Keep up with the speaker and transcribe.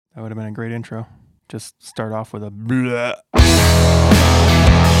That would have been a great intro. Just start off with a blah.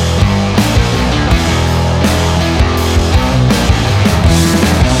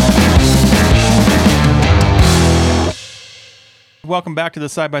 Welcome back to the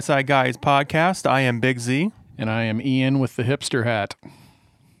Side by Side Guys podcast. I am Big Z. And I am Ian with the hipster hat.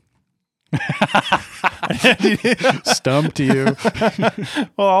 Stumped you.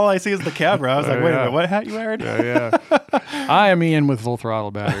 Well, all I see is the camera. I was like, wait a minute, what hat you wearing? Yeah. I am Ian with full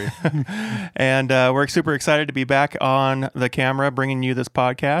throttle battery. And we're super excited to be back on the camera bringing you this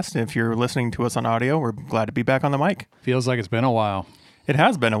podcast. If you're listening to us on audio, we're glad to be back on the mic. Feels like it's been a while. It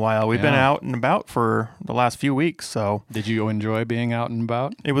has been a while. We've been out and about for the last few weeks. So, did you enjoy being out and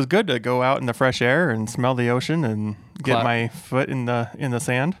about? It was good to go out in the fresh air and smell the ocean and get my foot in the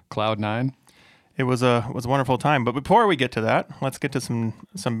sand. Cloud 9. It was a wonderful time. But before we get to that, let's get to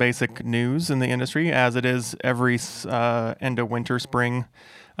some basic news in the industry. As it is every end of winter, spring,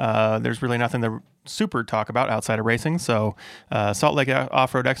 there's really nothing to super talk about outside of racing. So Salt Lake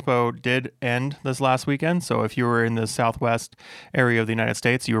Off-Road Expo did end this last weekend. So if you were in the southwest area of the United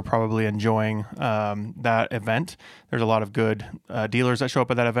States, you were probably enjoying that event. There's a lot of good dealers that show up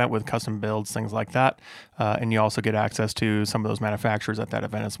at that event with custom builds, things like that. And you also get access to some of those manufacturers at that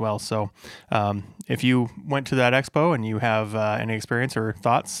event as well. So if you went to that expo and you have any experience or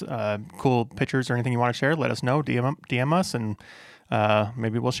thoughts, cool pictures or anything you want to share, let us know, DM us, and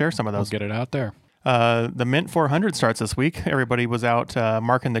maybe we'll share some of those. We'll get it out there. The Mint 400 starts this week. Everybody was out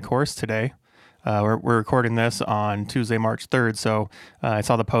marking the course today. We're recording this on Tuesday, March 3rd, so I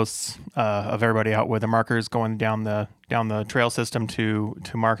saw the posts of everybody out with the markers going down the trail system to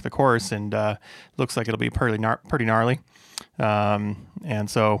mark the course, and looks like it'll be pretty gnarly. And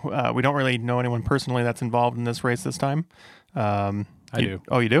so we don't really know anyone personally that's involved in this race this time. I do.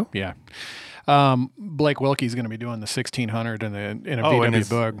 Oh, you do? Yeah. Blake Wilkie's going to be doing the 1600 in a VW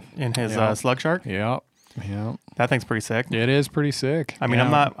Bug in his Slug Shark. Yeah. That thing's pretty sick. It is pretty sick. I mean,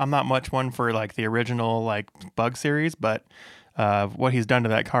 I'm not much one for like the original like Bug series, but what he's done to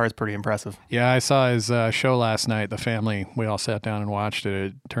that car is pretty impressive. Yeah, I saw his show last night. The family, we all sat down and watched it.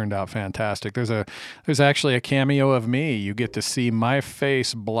 It turned out fantastic. There's actually a cameo of me. You get to see my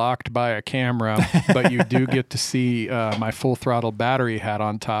face blocked by a camera, but you do get to see my full throttle battery hat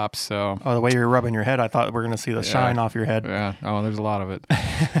on top. So, the way you're rubbing your head, I thought we were going to see the shine off your head. Yeah. Oh, there's a lot of it.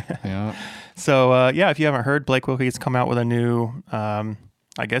 Yeah. So if you haven't heard, Blake Wilkie's come out with a new.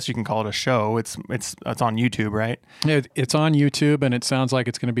 I guess you can call it a show. It's on YouTube, right? It's on YouTube, and it sounds like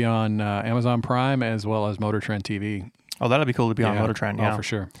it's going to be on Amazon Prime as well as Motor Trend TV. Oh, that'd be cool to be on Motor Trend. Yeah, for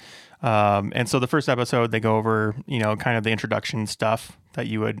sure. And so the first episode, they go over, kind of the introduction stuff that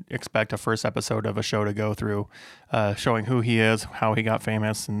you would expect a first episode of a show to go through, showing who he is, how he got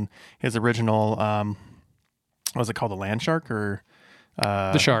famous, and his original, what was it called, the Land Shark or?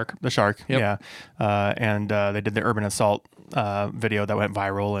 The Shark. The Shark, yep. Yeah. And they did the Urban Assault video that went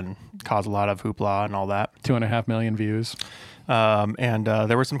viral and caused a lot of hoopla and all that. 2.5 million views. And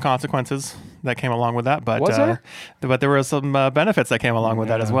there were some consequences that came along with that. But was there? But there were some benefits that came along with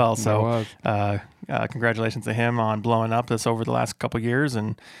that as well. So there was. Congratulations to him on blowing up this over the last couple of years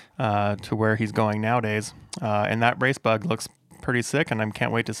and to where he's going nowadays. And that race bug looks pretty sick, and I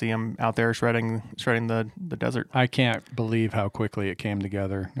can't wait to see him out there shredding the desert. I can't believe how quickly it came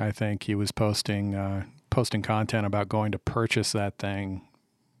together. I think he was posting content about going to purchase that thing.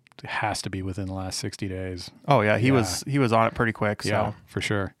 It has to be within the last 60 days. Oh yeah, he was on it pretty quick. So. Yeah, for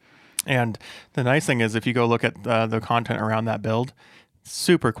sure. And the nice thing is, if you go look at the content around that build,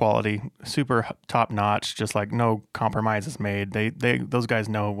 super quality, super top notch. Just like no compromises made. Those guys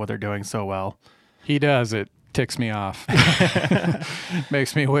know what they're doing so well. He does it. Ticks me off.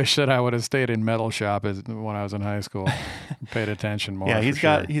 Makes me wish that I would have stayed in metal shop when I was in high school. Paid attention more. Yeah, he's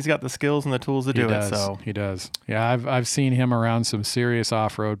got the skills and the tools to do it. So he does. Yeah, I've seen him around some serious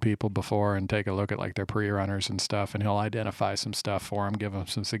off-road people before and take a look at like their pre-runners and stuff, and he'll identify some stuff for them, give them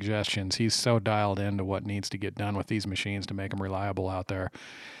some suggestions. He's so dialed into what needs to get done with these machines to make them reliable out there.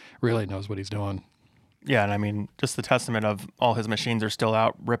 Really knows what he's doing. Yeah, and I mean, just the testament of all his machines are still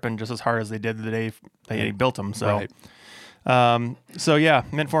out ripping just as hard as they did the day he built them. So, right. So yeah,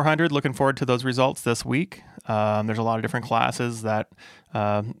 Mint 400, looking forward to those results this week. There's a lot of different classes that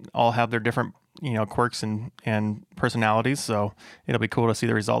all have their different, quirks and personalities. So it'll be cool to see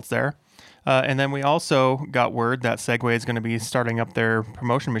the results there. And then we also got word that Segway is going to be starting up their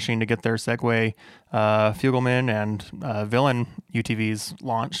promotion machine to get their Segway Fugelman and Villain UTVs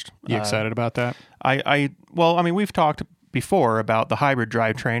launched. You excited about that? Well, I mean, we've talked before about the hybrid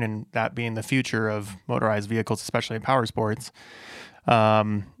drivetrain and that being the future of motorized vehicles, especially in power sports.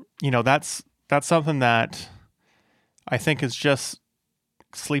 That's something that I think is just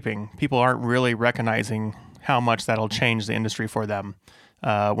sleeping. People aren't really recognizing how much that'll change the industry for them.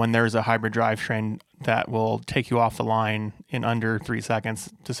 When there's a hybrid drivetrain that will take you off the line in under 3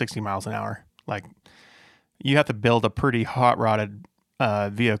 seconds to 60 miles an hour. Like, you have to build a pretty hot-rodded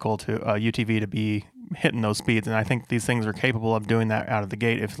vehicle to UTV to be hitting those speeds, and I think these things are capable of doing that out of the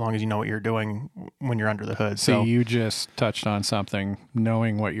gate, as long as you know what you're doing when you're under the hood. So you just touched on something,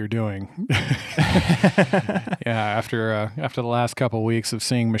 knowing what you're doing. Yeah, after the last couple of weeks of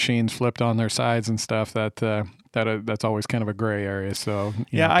seeing machines flipped on their sides and stuff, that's always kind of a gray area. So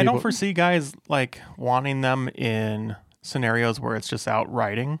I don't foresee guys like wanting them in scenarios where it's just out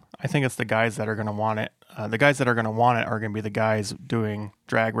riding. I think it's the guys that are going to want it. The guys that are going to want it are going to be the guys doing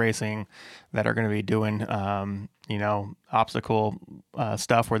drag racing, that are going to be doing, obstacle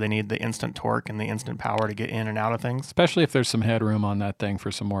stuff where they need the instant torque and the instant power to get in and out of things. Especially if there's some headroom on that thing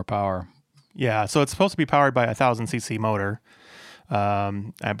for some more power. Yeah, so it's supposed to be powered by a 1,000cc motor.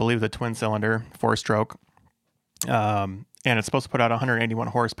 I believe the twin cylinder, 4-stroke. And it's supposed to put out 181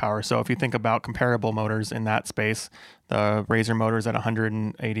 horsepower. So if you think about comparable motors in that space, the Razor motor is at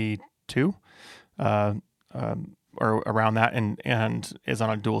 182. Or around that, and is on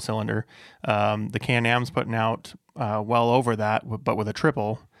a dual cylinder. The Can-Am's putting out well over that, but with a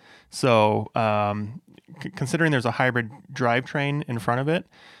triple. So considering there's a hybrid drivetrain in front of it,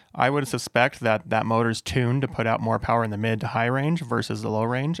 I would suspect that that motor's tuned to put out more power in the mid to high range versus the low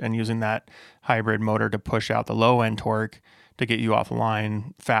range, and using that hybrid motor to push out the low end torque to get you off the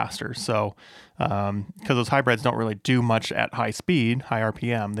line faster. So, because those hybrids don't really do much at high speed, high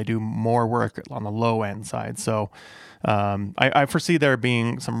RPM, they do more work on the low end side. So, I foresee there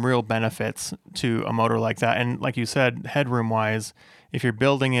being some real benefits to a motor like that. And like you said, headroom wise, if you're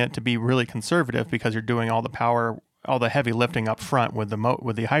building it to be really conservative because you're doing all the power, all the heavy lifting up front with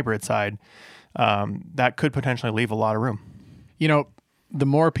the hybrid side, that could potentially leave a lot of room. The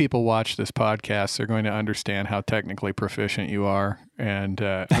more people watch this podcast, they're going to understand how technically proficient you are and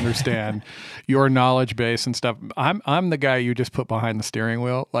understand your knowledge base and stuff. I'm the guy you just put behind the steering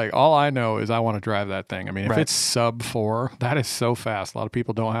wheel. Like, all I know is I want to drive that thing. I mean, if it's sub 4, that is so fast. A lot of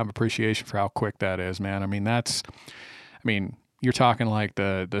people don't have appreciation for how quick that is, man. I mean, you're talking like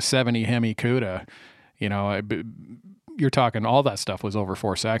the 70 Hemi Cuda, you're talking all that stuff was over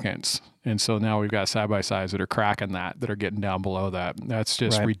 4 seconds. And so now we've got side-by-sides that are cracking that are getting down below that. That's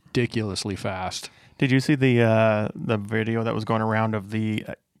just ridiculously fast. Did you see the video that was going around of the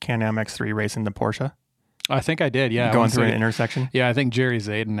Can-Am X3 racing the Porsche? I think I did, yeah. Going through an intersection? Yeah, I think Jerry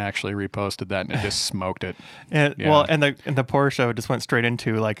Zayden actually reposted that, and it just smoked it. Well, and the Porsche just went straight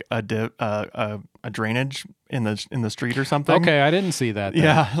into like a drainage in the street or something. Okay, I didn't see that then.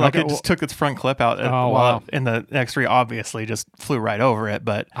 Yeah, it just took its front clip out. Wow. And the X3 obviously just flew right over it.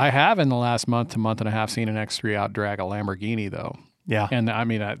 But I have in the last month to month and a half seen an X3 out drag a Lamborghini though. Yeah, and I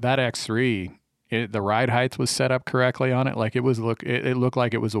mean that X3. The ride height was set up correctly on it. Like it looked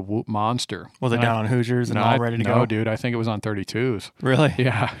like it was a whoop monster. Was it down on Hoosiers and all ready to go? No, dude. I think it was on 32s. Really?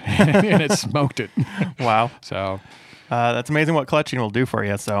 Yeah. And it smoked it. Wow. So that's amazing what clutching will do for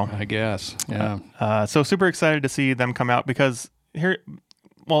you. So I guess. Yeah. So super excited to see them come out because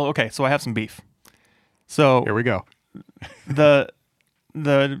so I have some beef. So here we go. There's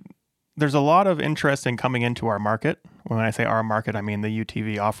a lot of interest in coming into our market. When I say our market, I mean the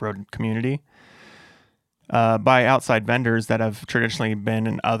UTV off-road community. By outside vendors that have traditionally been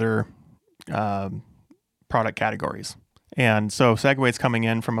in other product categories. And so Segway's coming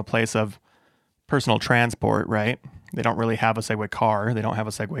in from a place of personal transport, right? They don't really have a Segway car. They don't have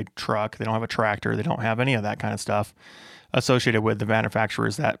a Segway truck. They don't have a tractor. They don't have any of that kind of stuff associated with the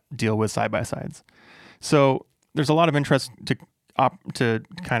manufacturers that deal with side-by-sides. So there's a lot of interest to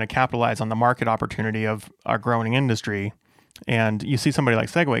kind of capitalize on the market opportunity of our growing industry. And you see somebody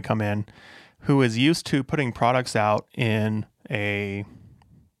like Segway come in who is used to putting products out in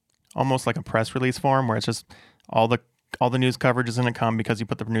almost like a press release form where it's just all the news coverage is going to come because you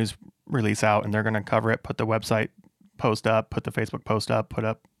put the news release out and they're going to cover it, put the website post up, put the Facebook post up, put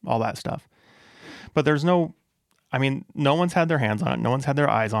up all that stuff. But no one's had their hands on it. No one's had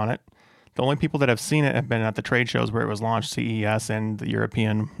their eyes on it. The only people that have seen it have been at the trade shows where it was launched, CES and the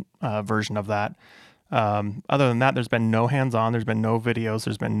European version of that. Other than that, there's been no hands-on, there's been no videos,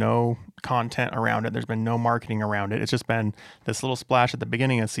 there's been no content around it, there's been no marketing around it. It's just been this little splash at the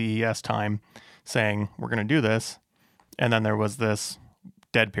beginning of CES time saying, we're going to do this. And then there was this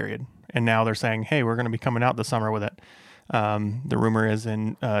dead period. And now they're saying, hey, we're going to be coming out this summer with it. The rumor is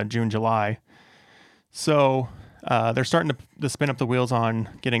in June, July. So they're starting to spin up the wheels on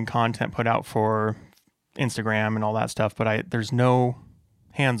getting content put out for Instagram and all that stuff. But there's no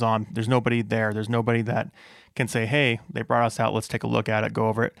hands-on. There's nobody there. There's nobody that can say, hey, they brought us out. Let's take a look at it, go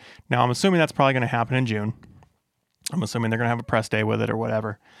over it. Now, I'm assuming that's probably going to happen in June. I'm assuming they're going to have a press day with it or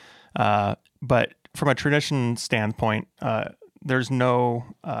whatever. But from a tradition standpoint, there's no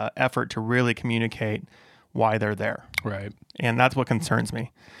effort to really communicate why they're there. Right. And that's what concerns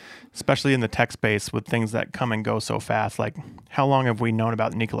me, especially in the tech space with things that come and go so fast. Like, how long have we known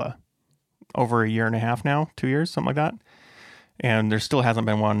about Nikola? Over a year and a half now, 2 years, something like that. And there still hasn't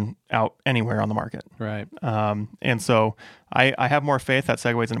been one out anywhere on the market. Right. And so I have more faith that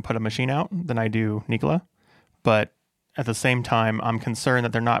Segway's going to put a machine out than I do Nikola. But at the same time, I'm concerned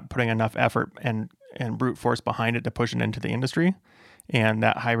that they're not putting enough effort and brute force behind it to push it into the industry. And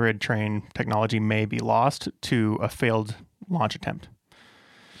that hybrid train technology may be lost to a failed launch attempt.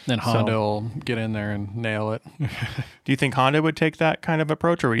 Then Honda will get in there and nail it. Do you think Honda would take that kind of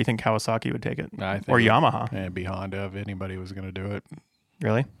approach, or do you think Kawasaki would take it? I think or Yamaha? It'd be Honda if anybody was going to do it.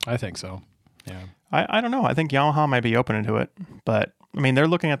 Really? I think so. Yeah. I don't know. I think Yamaha might be open to it, but I mean, they're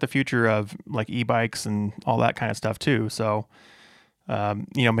looking at the future of like e-bikes and all that kind of stuff too. So,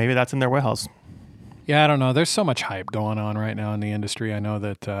 maybe that's in their wheelhouse. Yeah, I don't know. There's so much hype going on right now in the industry. I know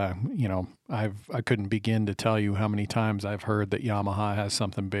that, I couldn't begin to tell you how many times I've heard that Yamaha has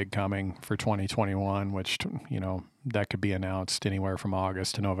something big coming for 2021, which, that could be announced anywhere from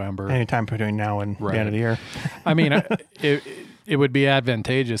August to November. Anytime between now and the end of the year. I mean, it would be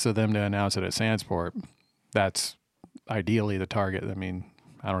advantageous of them to announce it at Sandsport. That's ideally the target. I mean,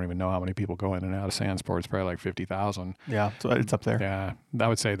 I don't even know how many people go in and out of Sandsport. It's probably like 50,000. Yeah, so it's up there. Yeah, I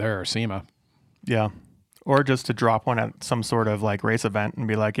would say there or SEMA. Yeah. Or just to drop one at some sort of like race event and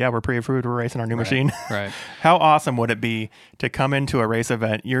be like, yeah, we're pre-approved, we're racing our new machine. Right. How awesome would it be to come into a race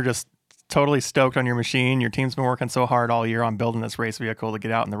event? You're just totally stoked on your machine. Your team's been working so hard all year on building this race vehicle to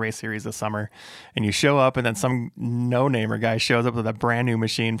get out in the race series this summer. And you show up and then some no-namer guy shows up with a brand new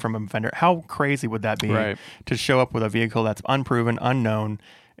machine from a vendor. How crazy would that be to show up with a vehicle that's unproven, unknown,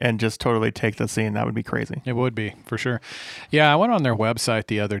 and just totally take the scene? That would be crazy. It would be, for sure. Yeah, I went on their website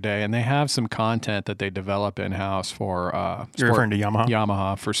the other day, and they have some content that they develop in-house for You're referring to Yamaha?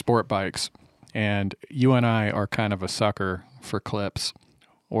 Yamaha, for sport bikes. And you and I are kind of a sucker for clips,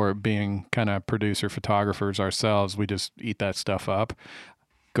 or being kind of producer photographers ourselves. We just eat that stuff up.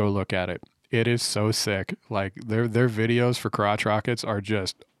 Go look at it. It is so sick. Like, their videos for crotch rockets are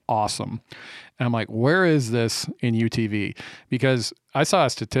just awesome. And I'm like, where is this in UTV? Because I saw a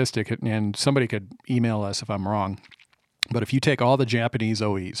statistic, and somebody could email us if I'm wrong, but if you take all the Japanese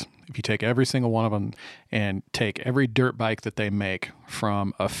OEs, if you take every single one of them and take every dirt bike that they make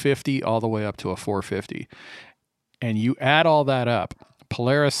from a 50 all the way up to a 450, and you add all that up,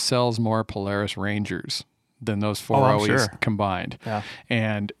 Polaris sells more Polaris Rangers than those four OEs combined. Yeah.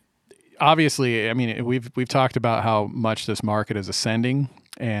 And obviously, I mean, we've talked about how much this market is ascending,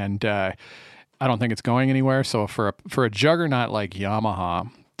 and I don't think it's going anywhere. So for a juggernaut like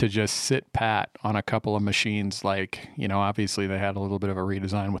Yamaha to just sit pat on a couple of machines, like, obviously they had a little bit of a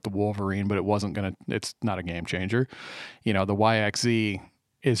redesign with the Wolverine, but it's not a game changer. The YXZ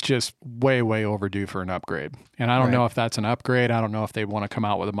is just way, way overdue for an upgrade. And I don't know if that's an upgrade. I don't know if they want to come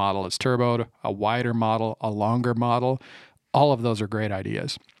out with a model that's turboed, a wider model, a longer model. All of those are great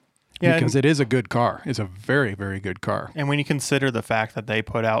ideas. Yeah, because it is a good car. It's a very, very good car. And when you consider the fact that they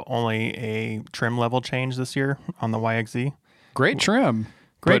put out only a trim level change this year on the YXZ. Great trim.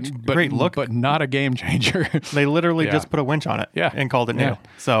 Great look. But not a game changer. They literally just put a winch on it and called it new.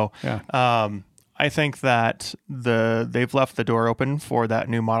 So I think that they've left the door open for that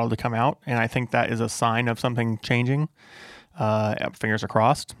new model to come out. And I think that is a sign of something changing. Fingers are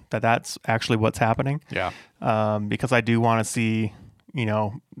crossed that that's actually what's happening. Yeah. Because I do want to see...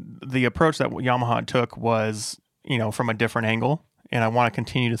 the approach that Yamaha took was, from a different angle. And I want to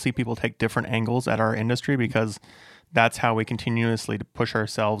continue to see people take different angles at our industry, because that's how we continuously push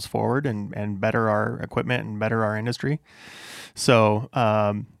ourselves forward and better our equipment and better our industry. So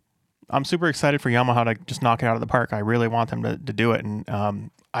I'm super excited for Yamaha to just knock it out of the park. I really want them to do it.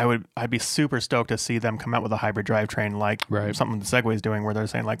 And I'd be super stoked to see them come out with a hybrid drivetrain, like something the Segway is doing, where they're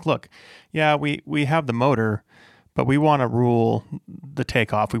saying like, look, yeah, we have the motor, but we want to rule the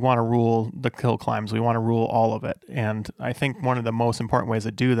takeoff. We want to rule the hill climbs. We want to rule all of it. And I think one of the most important ways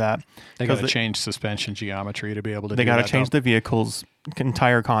to do that... They got to change suspension geometry to be able to do that. They got to change the vehicle's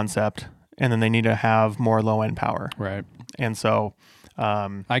entire concept, and then they need to have more low-end power. Right. And so...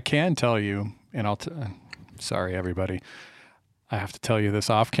 I can tell you, and sorry, everybody, I have to tell you this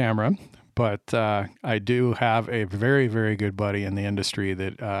off camera, but I do have a very, very good buddy in the industry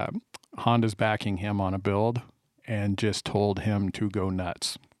that Honda's backing him on a build, and just told him to go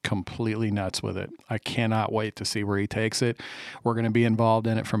nuts. completely nuts with it. I cannot wait to see where he takes it. We're going to be involved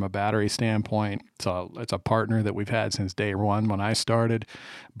in it from a battery standpoint. So it's a partner that we've had since day one when I started,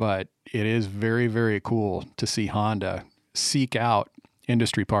 but it is very, very cool to see Honda seek out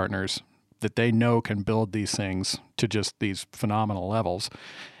industry partners that they know can build these things to just these phenomenal levels.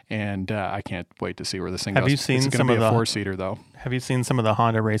 And I can't wait to see where this thing goes. Have you seen it's some be of the four-seater though? Have you seen some of the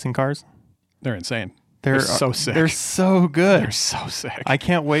Honda racing cars? They're insane. They're so sick. They're so good. They're so sick. I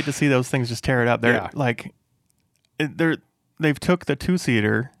can't wait to see those things just tear it up. They're they've took the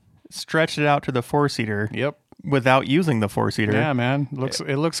 2-seater, stretched it out to the 4-seater. Yep. Without using the 4-seater. Yeah, man.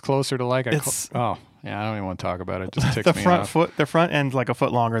 It looks closer to like a. I don't even want to talk about it. It just ticks the me front off. The front end's like a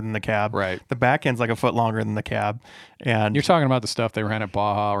foot longer than the cab. Right. The back end's like a foot longer than the cab. And you're talking about the stuff they ran at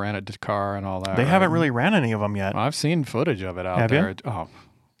Baja, ran at Dakar, and all that. They haven't really ran any of them yet. I've seen footage of it out Have there. You? Oh.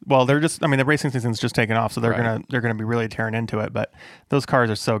 Well, they're just. I mean, the racing season's just taken off, so they're gonna be really tearing into it. But those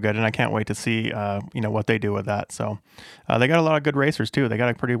cars are so good, and I can't wait to see what they do with that. So they got a lot of good racers too. They got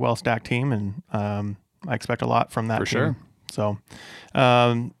a pretty well stacked team, and I expect a lot from that for team. Sure.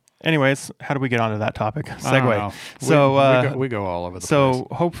 So, anyways, how do we get onto that topic? Segue. So we go all over the place. So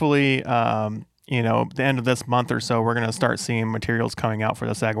hopefully, the end of this month or so, we're going to start seeing materials coming out for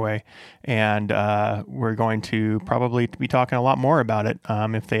the Segway, and we're going to probably be talking a lot more about it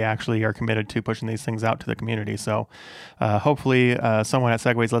if they actually are committed to pushing these things out to the community. So hopefully someone at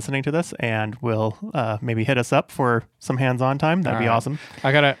Segway is listening to this and will maybe hit us up for some hands-on time. That'd be awesome.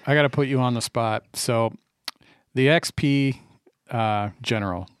 I gotta put you on the spot. So the XP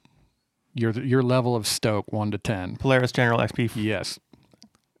General, your level of stoke 1 to 10. Polaris General XP. Yes.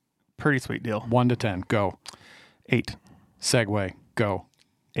 Pretty sweet deal. 1 to 10. Go. 8. Segway. Go.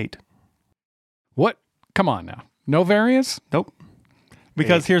 8. What? Come on now. No variance? Nope.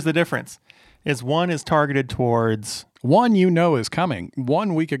 Because 8. Here's the difference. One is targeted towards... One is coming.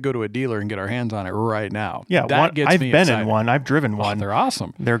 One we could go to a dealer and get our hands on it right now. Yeah, I've been in one. I've driven one. They're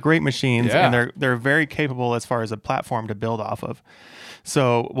awesome. They're great machines, and they're very capable as far as a platform to build off of.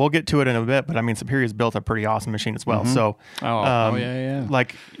 So we'll get to it in a bit, but I mean, Superior's built a pretty awesome machine as well. So,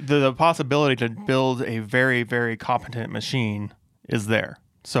 like the possibility to build a very, very competent machine is there.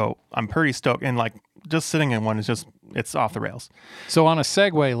 So I'm pretty stoked, and like just sitting in one is it's off the rails. So on a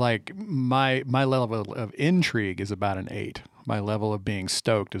Segway, like my level of intrigue is about an 8. My level of being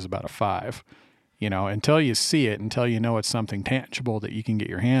stoked is about a 5. Until you see it, until you know it's something tangible that you can get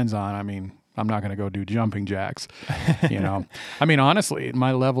your hands on. I mean, I'm not going to go do jumping jacks. I mean, honestly,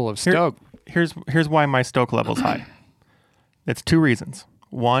 my level of stoke. Here's why my stoke level's high. It's 2 reasons.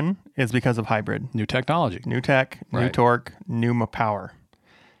 One is because of hybrid, New technology, new tech, new torque, new power.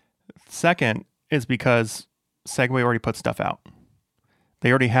 Second is because Segway already put stuff out. They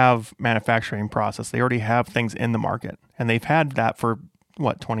already have manufacturing process. They already have things in the market, and they've had that for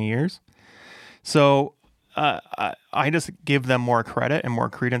 20 years. So I just give them more credit and more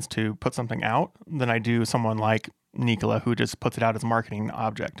credence to put something out than I do someone like Nikola, who just puts it out as a marketing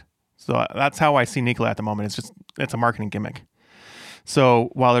object. So that's how I see Nikola at the moment. It's a marketing gimmick. So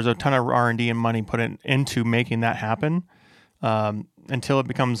while there's a ton of R&D and money put into making that happen, until it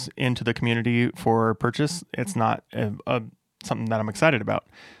becomes into the community for purchase, it's not something that I'm excited about.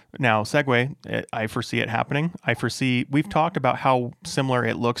 Now, Segway, I foresee it happening. We've talked about how similar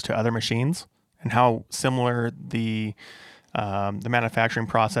it looks to other machines and how similar the manufacturing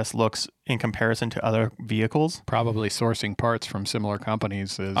process looks in comparison to other vehicles. Probably sourcing parts from similar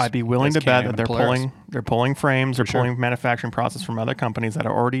companies. I'd be willing to bet that they're pulling frames or pulling manufacturing process from other companies that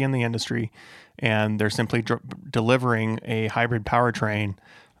are already in the industry, and they're simply delivering a hybrid powertrain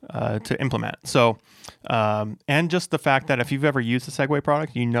to implement. So, and just the fact that if you've ever used a Segway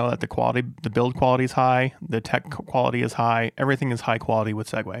product, you know that the build quality is high, the tech quality is high, everything is high quality with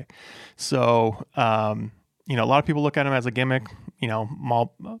Segway. So, a lot of people look at them as a gimmick.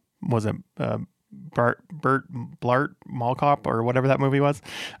 Bert Blart Mall Cop or whatever that movie was.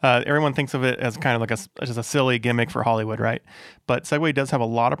 Everyone thinks of it as kind of like just a silly gimmick for Hollywood, right? But Segway does have a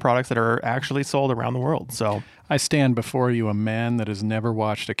lot of products that are actually sold around the world. So I stand before you, a man that has never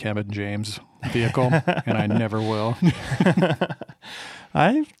watched a Kevin James vehicle, and I never will.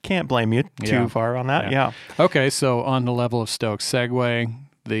 I can't blame you too far on that. Yeah. Okay, so on the level of stoke, Segway,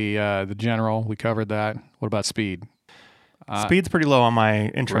 the General, we covered that. What about speed? Speed's pretty low on my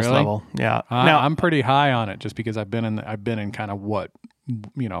interest level. Yeah. Now I'm pretty high on it just because I've been in kind of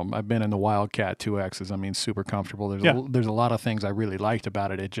I've been in the Wildcat 2Xs. I mean, super comfortable. There's a lot of things I really liked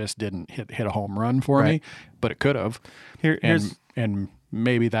about it. It just didn't hit a home run for me, but it could have. And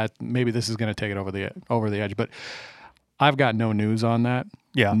maybe this is going to take it over the edge. But I've got no news on that.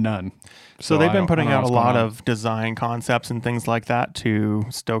 Yeah. None. So they've been I putting don't know out a what's going lot on. of design concepts and things like that to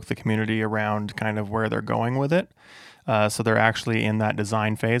stoke the community around kind of where they're going with it. So they're actually in that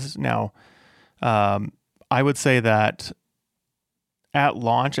design phase. Now, I would say that at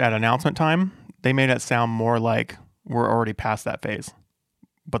launch, at announcement time, they made it sound more like we're already past that phase,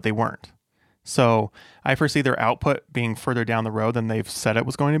 but they weren't. So I foresee their output being further down the road than they've said it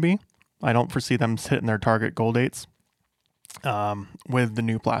was going to be. I don't foresee them hitting their target goal dates with the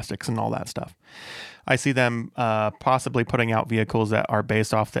new plastics and all that stuff. I see them possibly putting out vehicles that are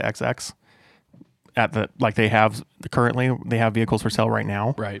based off the XX at the like they have currently. They have vehicles for sale right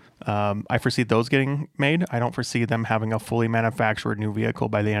now. Right. I foresee those getting made. I don't foresee them having a fully manufactured new vehicle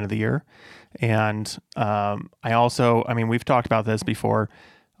by the end of the year. And I mean, we've talked about this before.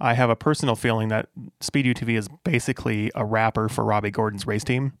 I have a personal feeling that Speed UTV is basically a wrapper for Robbie Gordon's race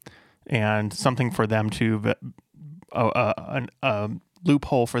team and something for them to, a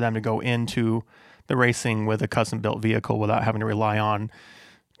loophole for them to go into the racing with a custom built vehicle without having to rely on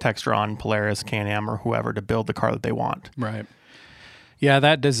Textron, Polaris, Can-Am, or whoever to build the car that they want. Right. Yeah,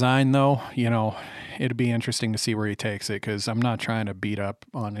 that design, though, it'd be interesting to see where he takes it because I'm not trying to beat up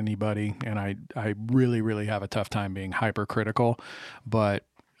on anybody, and I really, really have a tough time being hypercritical, but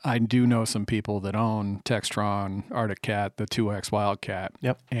I do know some people that own Textron, Arctic Cat, the 2X Wildcat.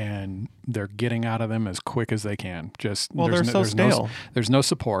 Yep. And they're getting out of them as quick as they can. They're so stale. There's no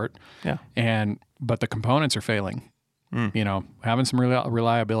support. Yeah. But the components are failing. Having some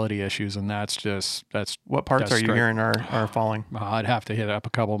reliability issues, and that's what parts are you hearing are falling? I'd have to hit up a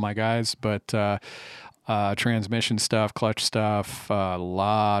couple of my guys, but transmission stuff, clutch stuff, a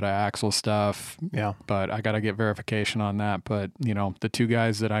lot of axle stuff. Yeah. But I got to get verification on that. But, the two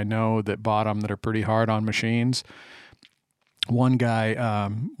guys that I know that bought them that are pretty hard on machines, one guy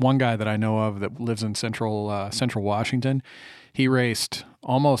that I know of that lives in Central Washington, he raced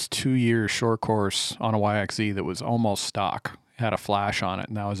almost 2 years short course on a YXZ that was almost stock. Had a flash on it,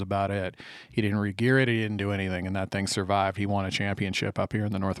 and that was about it. He didn't re-gear it. He didn't do anything, and that thing survived. He won a championship up here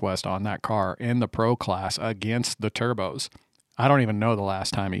in the Northwest on that car in the pro class against the turbos. I don't even know the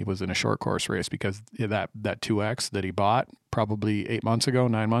last time he was in a short course race because that 2X that he bought probably 9 months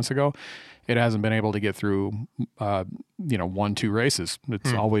ago, it hasn't been able to get through, 1-2 races.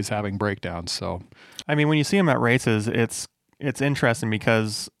 It's always having breakdowns. So, I mean, when you see him at races, it's interesting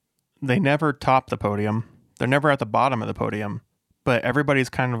because they never top the podium. They're never at the bottom of the podium, but everybody's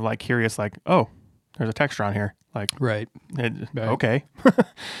kind of like curious, like, oh, there's a Textron here. Like, right. Okay.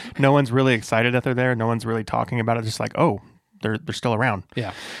 No one's really excited that they're there. No one's really talking about it. Just like, oh, they're still around.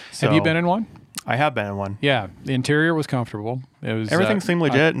 Yeah. So, have you been in one? I have been in one. Yeah. The interior was comfortable. It was everything seemed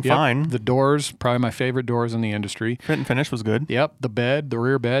legit and fine. The doors, probably my favorite doors in the industry. Fit and finish was good. Yep. The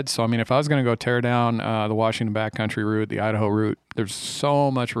rear bed. So, I mean, if I was going to go tear down the Washington backcountry route, the Idaho route, there's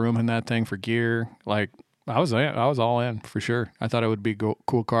so much room in that thing for gear. Like, I was all in for sure. I thought it would be a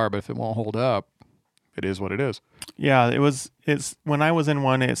cool car, but if it won't hold up, it is what it is. Yeah, it's when I was in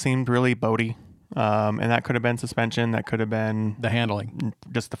one, it seemed really boaty. And that could have been suspension. That could have been the handling,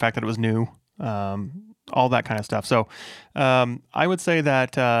 just the fact that it was new, all that kind of stuff. So I would say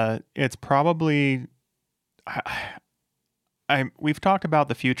that it's probably, we've talked about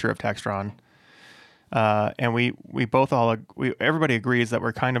the future of Textron, and we both everybody agrees that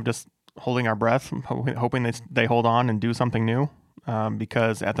we're kind of just holding our breath, hoping they hold on and do something new,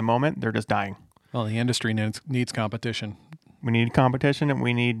 because at the moment they're just dying. Well, the industry needs competition. We need competition, and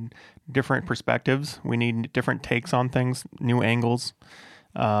we need different perspectives. We need different takes on things, new angles.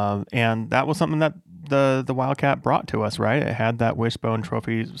 And that was something that the Wildcat brought to us, right? It had that wishbone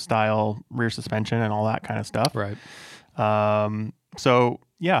trophy style rear suspension and all that kind of stuff. Right. So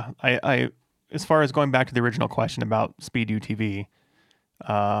yeah, I as far as going back to the original question about Speed UTV,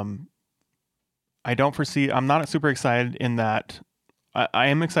 I'm not super excited in that. I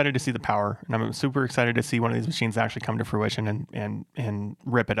am excited to see the power, and I'm super excited to see one of these machines actually come to fruition and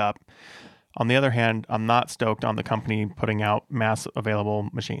rip it up. On the other hand, I'm not stoked on the company putting out mass available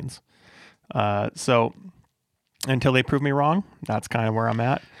machines. So until they prove me wrong, that's kind of where I'm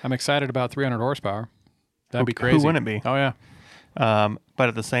at. I'm excited about 300 horsepower. That'd be crazy. Who wouldn't be? Oh, yeah. But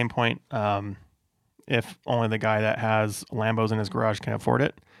at the same point, if only the guy that has Lambos in his garage can afford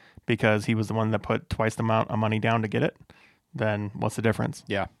it, because he was the one that put twice the amount of money down to get it, then what's the difference?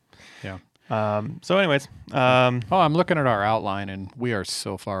 Yeah. Yeah. So anyways. I'm looking at our outline, and we are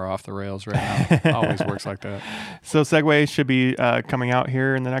so far off the rails right now. Always works like that. So Segway should be coming out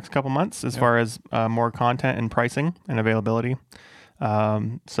here in the next couple months as far as more content and pricing and availability.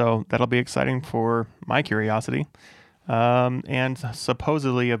 So that'll be exciting for my curiosity. and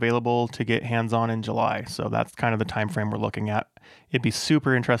supposedly available to get hands-on in July. So that's kind of the time frame we're looking at. It'd be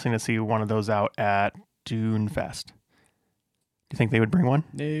super interesting to see one of those out at Dune Fest. Do you think they would bring one?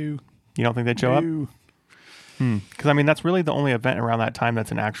 No. You don't think they'd show up? Because, I mean, that's really the only event around that time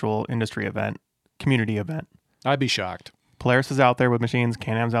that's an actual industry event, community event. I'd be shocked. Polaris is out there with machines.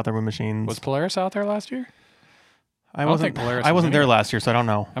 Can-Am's out there with machines. Was Polaris out there last year? I wasn't there last year, so I don't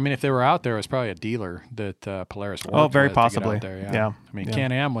know. I mean, if they were out there, it was probably a dealer that Polaris worked very with possibly. to get out there, Yeah. I mean,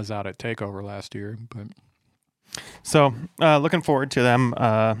 Can-Am was out at Takeover last year. But So looking forward to them,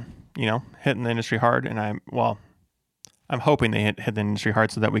 hitting the industry hard. And I'm hoping they hit the industry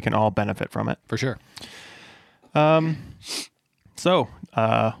hard so that we can all benefit from it. For sure. So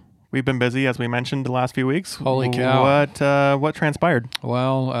we've been busy, as we mentioned, the last few weeks. Holy cow. What transpired?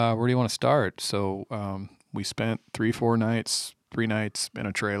 Well, where do you want to start? So we spent 3 nights in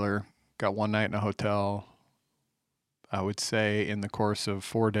a trailer, got 1 night in a hotel. I would say in the course of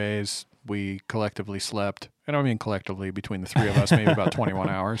 4 days, we collectively slept. I don't mean collectively, between the three of us, maybe about 21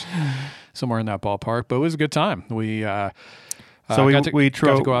 hours, somewhere in that ballpark. But it was a good time. We got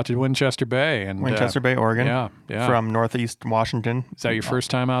to go out to Winchester Bay and Winchester Bay, Oregon. Yeah. From Northeast Washington. Is that your first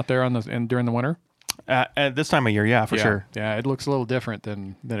time out there during the winter? At this time of year, yeah, for sure. Yeah, it looks a little different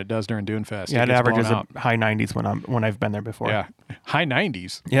than it does during Dune Fest. Yeah, it averages a high 90s when I've been there before. Yeah, high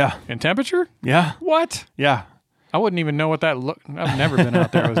 90s. Yeah, in temperature. Yeah. What? Yeah. I wouldn't even know what that looked. I've never been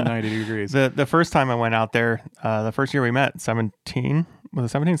out there. It was 90 degrees. The first time I went out there, the first year we met, 17, was it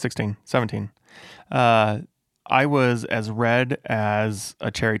 17, 16, 17. I was as red as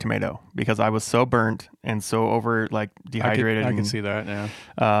a cherry tomato because I was so burnt and so dehydrated. I can see that.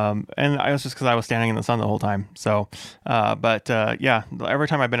 Yeah. And I was just because I was standing in the sun the whole time. So, every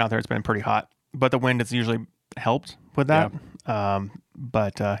time I've been out there, it's been pretty hot. But the wind has usually helped with that.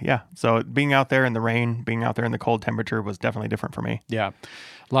 Yeah. So being out there in the rain, being out there in the cold temperature was definitely different for me. Yeah.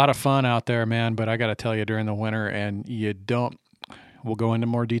 A lot of fun out there, man. But I got to tell you, during the winter, and we'll go into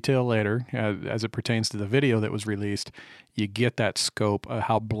more detail later as it pertains to the video that was released. You get that scope of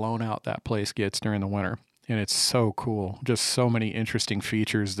how blown out that place gets during the winter. And it's so cool. Just so many interesting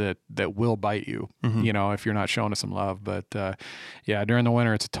features that will bite you, if you're not showing it some love. But during the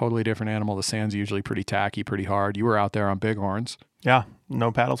winter, it's a totally different animal. The sand's usually pretty tacky, pretty hard. You were out there on bighorns. Yeah,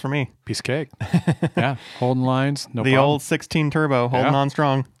 no paddles for me. Piece of cake. Yeah, holding lines, no the problem. Old 16 turbo, holding on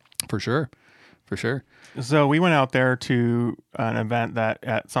strong. For sure. So we went out there to an event that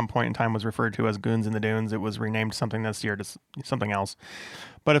at some point in time was referred to as Goons in the Dunes. It was renamed something this year to something else.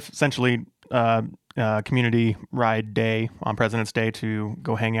 But essentially, community ride day on President's Day to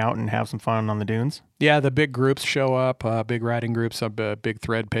go hang out and have some fun on the dunes. Yeah, the big groups show up, big riding groups, big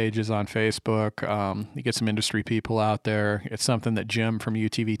thread pages on Facebook. You get some industry people out there. It's something that Jim from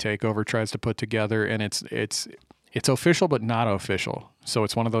UTV Takeover tries to put together, and it's official but not official. So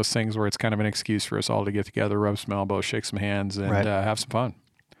it's one of those things where it's kind of an excuse for us all to get together, rub some elbows, shake some hands, and have some fun.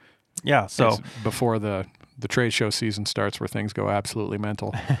 Yeah, so it's before the trade show season starts, where things go absolutely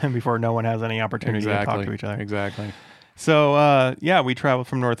mental. Before no one has any opportunity to talk to each other. Exactly. So, we traveled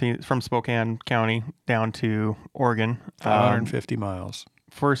from Spokane County down to Oregon. 550 miles.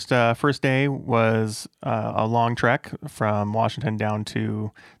 First day was a long trek from Washington down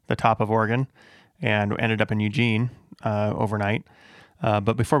to the top of Oregon, and ended up in Eugene overnight.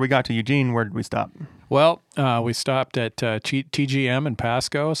 But before we got to Eugene, where did we stop? Well, we stopped at TGM in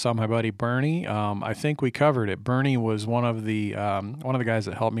Pasco. Saw my buddy Bernie. I think we covered it. Bernie was one of the guys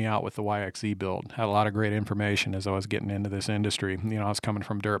that helped me out with the YXZ build. Had a lot of great information as I was getting into this industry. I was coming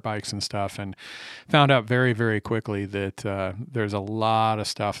from dirt bikes and stuff, and found out very, very quickly that there's a lot of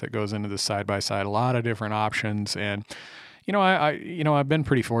stuff that goes into the side by side. A lot of different options, and I've been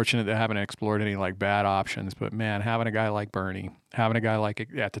pretty fortunate that I haven't explored any bad options, but man, having a guy like Bernie, having a guy like,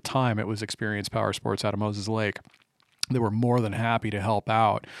 at the time it was Experience Power Sports out of Moses Lake, they were more than happy to help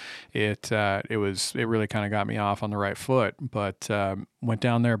out. It really kind of got me off on the right foot, but went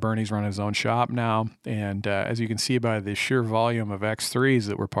down there. Bernie's running his own shop now, and as you can see by the sheer volume of X3s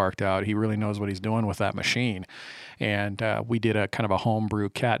that were parked out, he really knows what he's doing with that machine. And we did a kind of a homebrew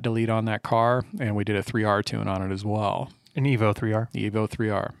cat delete on that car, and we did a 3R tune on it as well. An Evo 3R. Evo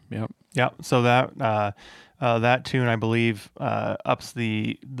 3R. Yep. Yeah. So that tune, I believe, ups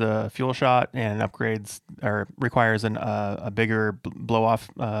the fuel shot and upgrades or requires a bigger blow off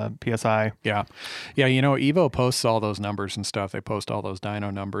PSI. Yeah. Yeah. Evo posts all those numbers and stuff. They post all those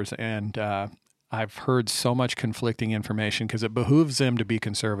dyno numbers, and I've heard so much conflicting information because it behooves them to be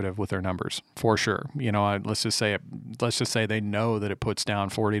conservative with their numbers for sure. Let's just say they know that it puts down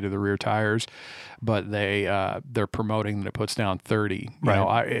 40 to the rear tires, but they're promoting that it puts down 30.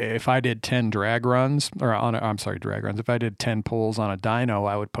 If I did 10 drag runs if I did 10 pulls on a dyno,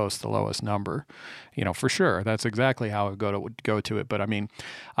 I would post the lowest number. For sure. That's exactly how I would go to it. But I mean,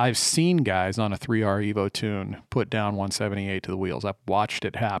 I've seen guys on a 3R Evo tune put down 178 to the wheels. I've watched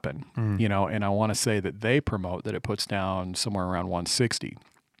it happen, and I want to say that they promote that it puts down somewhere around 160.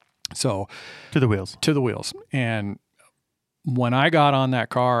 So to the wheels. And when I got on that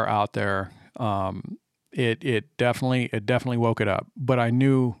car out there, it definitely woke it up, but I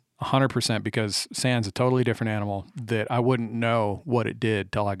knew 100% because sand's a totally different animal that I wouldn't know what it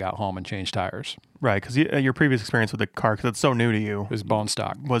did till I got home and changed tires. Right, because your previous experience with the car, because it's so new to you, was bone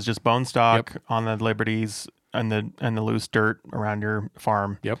stock. Was just bone stock. Yep. On the Liberties and the loose dirt around your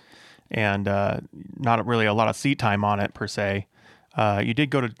farm. Yep. And not really a lot of seat time on it per se. You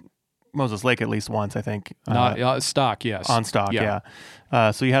did go to Moses Lake at least once, I think. Stock, yes. On stock, yeah.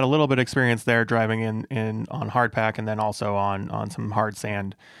 So you had a little bit of experience there driving in on hard pack and then also on some hard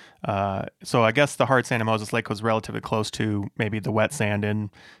sand. So I guess the hard sand in Moses Lake was relatively close to maybe the wet sand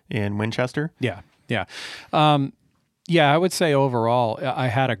in Winchester. Yeah. I would say overall, I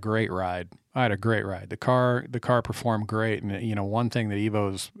had a great ride. The car performed great. And, one thing that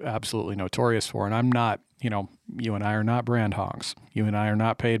Evo's absolutely notorious for, and I'm not, you and I are not brand honks. You and I are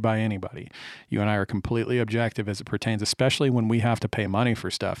not paid by anybody. You and I are completely objective as it pertains, especially when we have to pay money for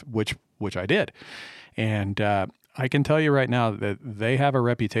stuff, which I did. And I can tell you right now that they have a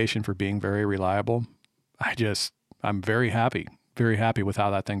reputation for being very reliable. I'm very happy with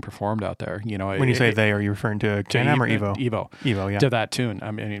how that thing performed out there. When you say they, are you referring to Can-Am or Evo? Evo, yeah. To that tune.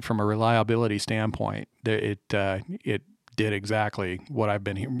 I mean, from a reliability standpoint, it did exactly what I've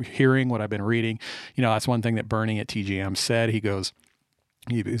been hearing, what I've been reading. That's one thing that Bernie at TGM said. He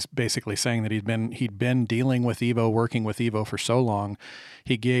was basically saying that he'd been dealing with Evo, working with Evo for so long.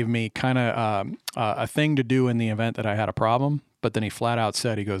 He gave me kind of a thing to do in the event that I had a problem. But then he flat out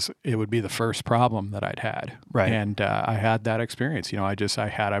said, he goes, it would be the first problem that I'd had. Right. And I had that experience. I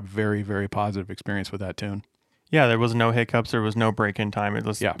had a very, very positive experience with that tune. Yeah, there was no hiccups. There was no break-in time. It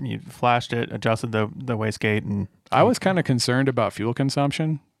was, you flashed it, adjusted the wastegate. And I was kind of concerned about fuel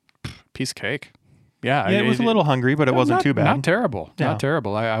consumption. Piece of cake. Yeah, it was a little hungry, but it wasn't too bad. Not terrible. Yeah. Not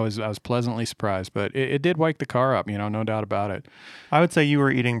terrible. I was pleasantly surprised, but it did wake the car up, no doubt about it. I would say you were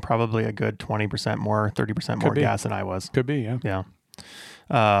eating probably a good 20% more, 30% more gas than I was. Could be, yeah. Yeah.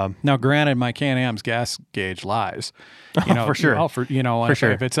 Now, granted, my Can-Am's gas gauge lies. For sure. For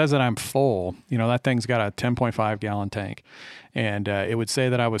sure. If it says that I'm full, that thing's got a 10.5 gallon tank. And it would say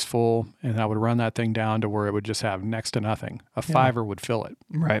that I was full, and I would run that thing down to where it would just have next to nothing. A fiver would fill it.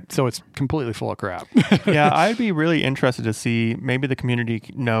 Right. So it's completely full of crap. Yeah, I'd be really interested to see, maybe the community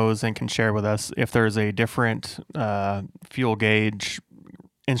knows and can share with us if there's a different fuel gauge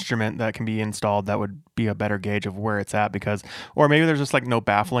instrument that can be installed that would be a better gauge of where it's at, or maybe there's just like no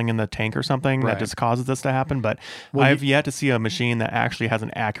baffling in the tank or something that just causes this to happen. But I've yet to see a machine that actually has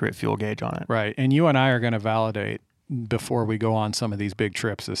an accurate fuel gauge on it. Right. And you and I are going to validate before we go on some of these big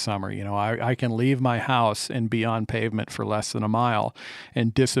trips this summer. I can leave my house and be on pavement for less than a mile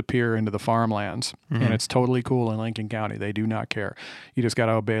and disappear into the farmlands. Mm-hmm. And it's totally cool in Lincoln County. They do not care. You just got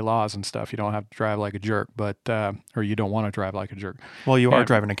to obey laws and stuff. You don't have to drive like a jerk, or you don't want to drive like a jerk. Well, you are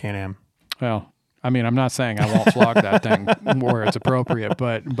driving a Can-Am. Well, I mean, I'm not saying I won't flog that thing where it's appropriate,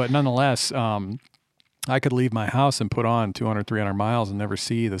 but nonetheless, I could leave my house and put on 200, 300 miles and never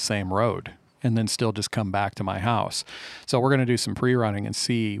see the same road, and then still just come back to my house. So we're going to do some pre-running and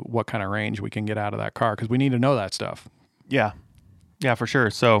see what kind of range we can get out of that car, because we need to know that stuff. Yeah. Yeah, for sure.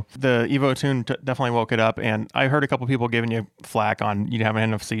 So the Evo tune definitely woke it up, and I heard a couple people giving you flack on you haven't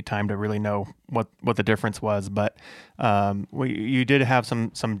enough seat time to really know what the difference was, but you did have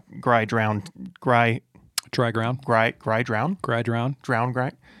some dry ground.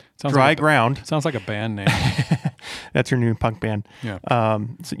 Sounds like a band name. That's your new punk band. Yeah.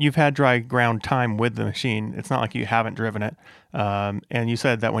 So you've had dry ground time with the machine. It's not like you haven't driven it. And you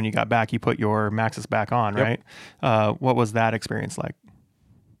said that when you got back, you put your Maxxis back on, yep. Right? What was that experience like?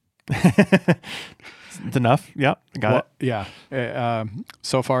 It's enough. Yeah. Got it. Yeah.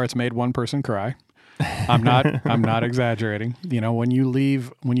 So far it's made one person cry. I'm not exaggerating. When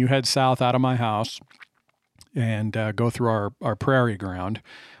you head south out of my house and go through our prairie ground,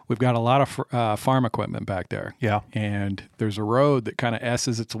 we've got a lot of farm equipment back there. Yeah. And there's a road that kind of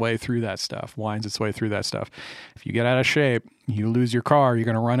S's its way through that stuff, winds its way through that stuff. If you get out of shape, you lose your car, you're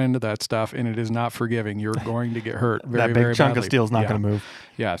going to run into that stuff, and it is not forgiving. You're going to get hurt very, that big very chunk badly. of steel is not going to move.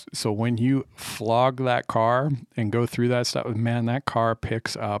 Yeah. So when you flog that car and go through that stuff, man, that car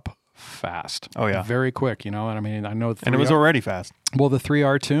picks up fast. Oh, yeah. Very quick, you know. And I mean, I know. And it was already fast. Well, the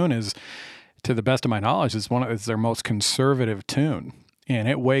 3R tune is, to the best of my knowledge, it's their most conservative tune. And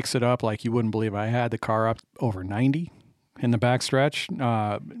it wakes it up like you wouldn't believe. I had the car up over 90 in the backstretch.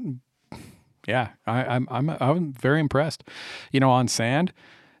 I'm very impressed. You know, on sand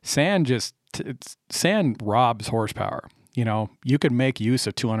robs horsepower. You know, you could make use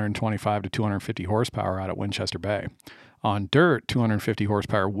of 225 to 250 horsepower out at Winchester Bay. On dirt, 250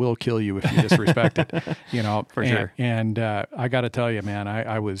 horsepower will kill you if you disrespect it, you know. For sure. And I got to tell you, man,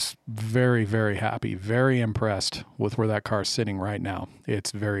 I was very, very happy, very impressed with where that car's sitting right now.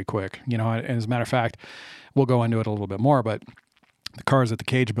 It's very quick. You know, and as a matter of fact, we'll go into it a little bit more, but the car's at the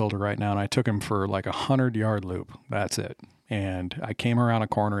cage builder right now, and I took him for like 100-yard loop. That's it. And I came around a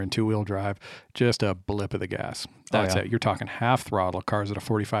corner in two-wheel drive, just a blip of the gas. That's it. You're talking half throttle, cars at a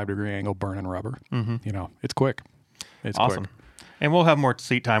 45-degree angle burning rubber. Mm-hmm. You know, it's quick. It's awesome. Quick. And we'll have more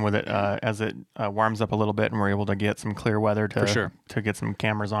seat time with it as it warms up a little bit and we're able to get some clear weather to get some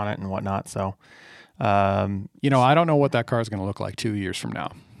cameras on it and whatnot. So, you know, I don't know what that car is going to look like 2 years from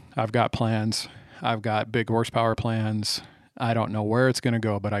now. I've got plans. I've got big horsepower plans. I don't know where it's going to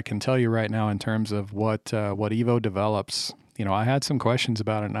go, but I can tell you right now in terms of what Evo develops, you know, I had some questions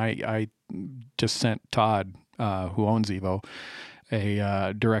about it, and I just sent Todd, who owns Evo,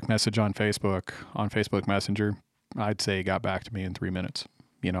 a direct message on Facebook Messenger. I'd say he got back to me in 3 minutes.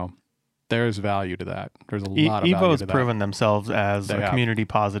 You know, there's value to that. There's a lot of value to that. Evo's proven themselves as a community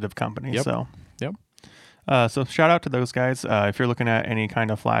positive company. Yep. So, yep. So shout out to those guys. If you're looking at any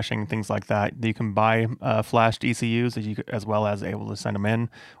kind of flashing, things like that, you can buy flashed ECUs as well as able to send them in,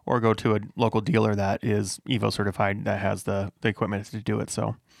 or go to a local dealer that is Evo certified that has the equipment to do it.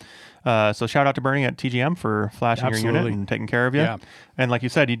 So shout out to Bernie at TGM for flashing your unit and taking care of you. Yeah. And like you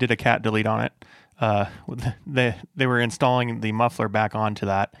said, you did a cat delete on it. They were installing the muffler back onto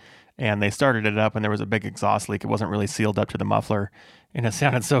that, and they started it up, and there was a big exhaust leak. It wasn't really sealed up to the muffler, and it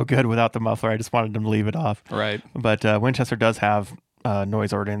sounded so good without the muffler. I just wanted them to leave it off. Right. But Winchester does have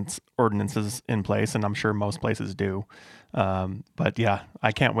noise ordinances in place, and I'm sure most places do. But yeah,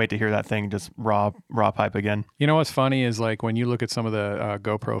 I can't wait to hear that thing just raw pipe again. You know what's funny is, like, when you look at some of the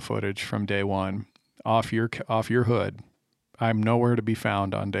GoPro footage from day one off your hood, I'm nowhere to be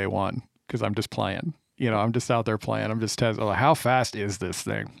found on day one because I'm just playing. You know, I'm just out there playing. I'm just testing. Like, how fast is this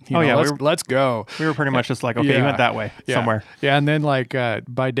thing? Let's go. We were pretty much just like, okay, you went that way somewhere. Yeah, and then like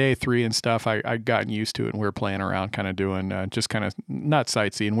by day 3 and stuff, I'd gotten used to it, and we were playing around, kind of doing just kind of not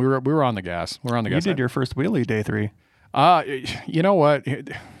sightseeing. We were on the gas. We're on the gas. You did your first wheelie day 3. You know what?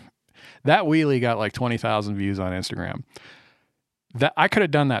 That wheelie got like 20,000 views on Instagram. That I could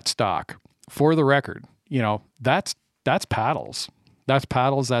have done that stock. For the record, you know, that's paddles. That's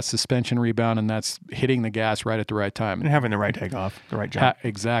paddles, that's suspension rebound, and that's hitting the gas right at the right time. And having the right takeoff, the right jump.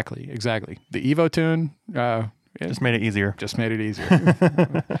 Exactly. The Evo tune just made it easier.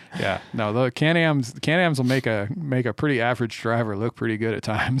 Yeah. No, the Can-Ams will make a pretty average driver look pretty good at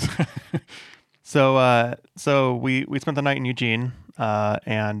times. So we spent the night in Eugene,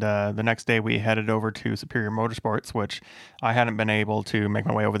 and the next day we headed over to Superior Motorsports, which I hadn't been able to make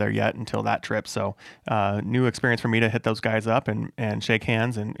my way over there yet until that trip. So new experience for me to hit those guys up and shake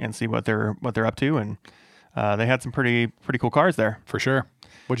hands and see what they're up to. And they had some pretty cool cars there. For sure.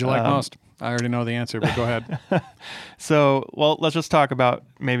 What'd you like most? I already know the answer, but go ahead. So, well, let's just talk about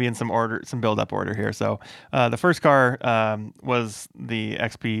maybe in some build-up order here. So, the first car was the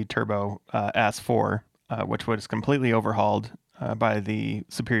XP Turbo S4, which was completely overhauled by the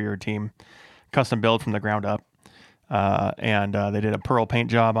Superior team, custom build from the ground up, and they did a pearl paint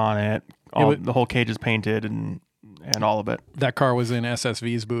job on it. The whole cage is painted and all of it. That car was in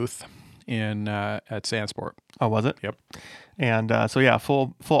SSV's booth at Sandsport. Oh, was it? Yep. And so yeah,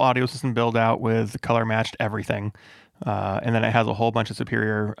 full audio system build out with color matched everything, and then it has a whole bunch of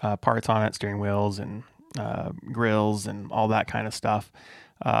Superior parts on it, steering wheels and grills and all that kind of stuff.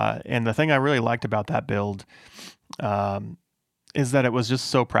 And the thing I really liked about that build is that it was just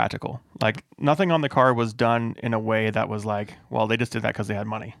so practical. Like, nothing on the car was done in a way that was like, well, they just did that because they had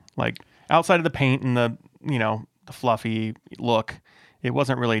money. Like, outside of the paint and the fluffy look, it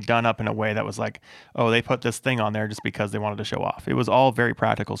wasn't really done up in a way that was like, oh, they put this thing on there just because they wanted to show off. It was all very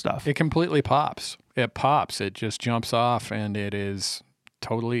practical stuff. It completely pops. It pops. It just jumps off, and it is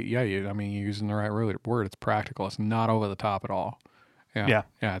totally, you're using the right word. It's practical. It's not over the top at all. Yeah.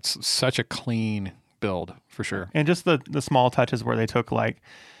 Yeah. It's such a clean build for sure. And just the small touches where they took like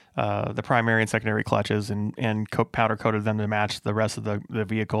the primary and secondary clutches and powder coated them to match the rest of the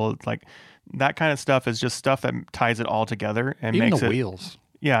vehicle. Like that kind of stuff is just stuff that ties it all together and Even makes the it wheels.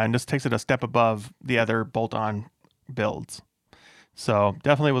 Yeah, and just takes it a step above the other bolt-on builds. So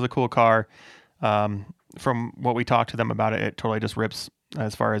definitely was a cool car. From what we talked to them about it, it totally just rips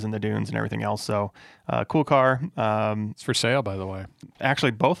as far as in the dunes and everything else. So cool car. It's for sale, by the way.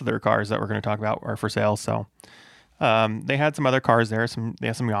 Actually, both of their cars that we're going to talk about are for sale. So they had some other cars there. They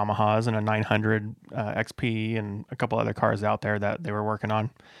had some Yamahas and a 900 XP and a couple other cars out there that they were working on.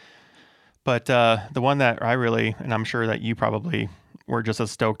 But the one that I really, and I'm sure that you probably were just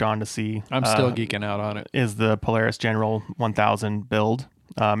as stoked on to see. I'm still geeking out on it. Is the Polaris General 1000 build.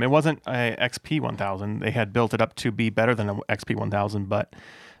 It wasn't a XP 1000. They had built it up to be better than an XP 1000, but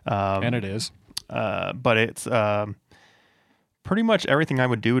and it is. But it's pretty much everything I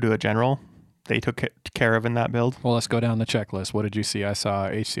would do to a General, they took care of in that build. Well, let's go down the checklist. What did you see? I saw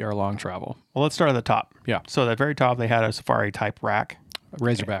HCR long travel. Well, let's start at the top. Yeah. So at the very top, they had a Safari type rack.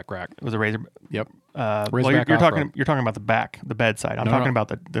 Razorback rack. It was a Razor. Yep. Well, Razorback you're off-road. talking about the back, the bed side. I'm talking about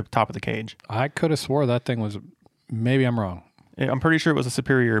the top of the cage. I could have swore that thing was. Maybe I'm wrong. I'm pretty sure it was a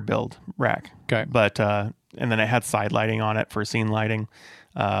Superior build rack. Okay. But and then it had side lighting on it for scene lighting,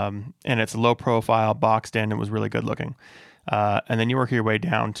 and it's low profile, boxed in. It was really good looking. And then you work your way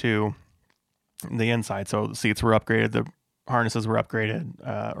down to the inside. So the seats were upgraded, the harnesses were upgraded,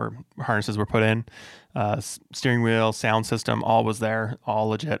 or harnesses were put in. Steering wheel, sound system, all was there, all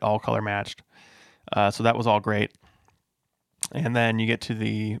legit, all color matched. So that was all great. And then you get to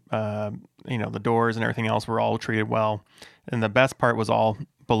the the doors and everything else were all treated well. And the best part was all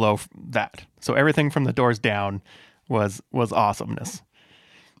below that. So everything from the doors down was awesomeness.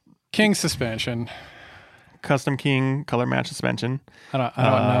 King suspension. Custom King color match suspension. I don't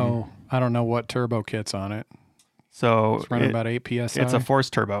know. I don't know what turbo kit's on it. So It's running about 8 psi. It's a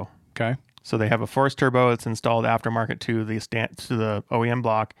forced turbo. Okay. So they have a forced turbo. It's installed aftermarket to the OEM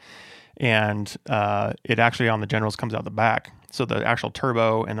block, and it actually on the Generals comes out the back. So the actual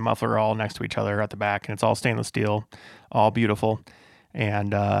turbo and the muffler are all next to each other at the back, and it's all stainless steel, all beautiful.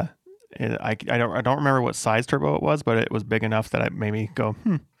 And I don't remember what size turbo it was, but it was big enough that it made me go,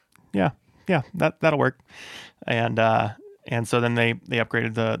 yeah, that'll work. And so then they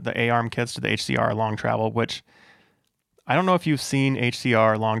upgraded the A-arm kits to the HCR long travel, which I don't know if you've seen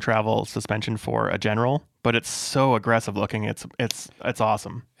HCR long travel suspension for a General, but it's so aggressive looking. It's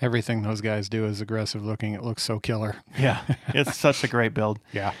awesome. Everything those guys do is aggressive looking. It looks so killer. Yeah, it's such a great build.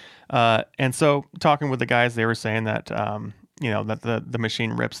 Yeah. And so talking with the guys, they were saying that that the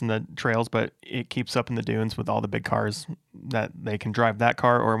machine rips in the trails, but it keeps up in the dunes with all the big cars, that they can drive that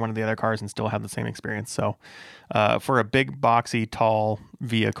car or one of the other cars and still have the same experience. So for a big, boxy, tall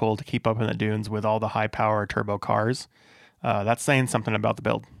vehicle to keep up in the dunes with all the high power turbo cars, that's saying something about the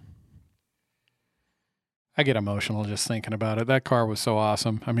build. I get emotional just thinking about it. That car was so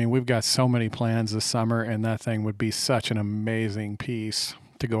awesome. I mean, we've got so many plans this summer, and that thing would be such an amazing piece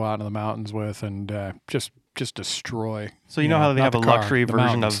to go out in the mountains with and just destroy. So you know how they have a luxury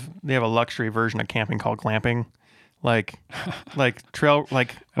version mountains. of camping called glamping, like trail,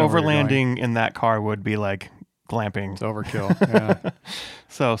 like I know where you're overlanding in that car would be like glamping. It's overkill. Yeah.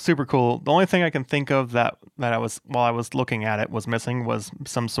 So super cool. The only thing I can think of that I was, while I was looking at it, was missing was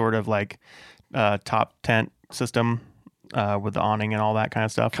some sort of like top tent system with the awning and all that kind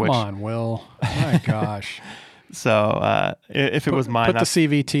of stuff. Come on, Will. My gosh. So if it was mine, put the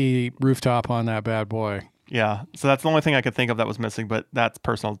CVT rooftop on that bad boy. Yeah. So that's the only thing I could think of that was missing, but that's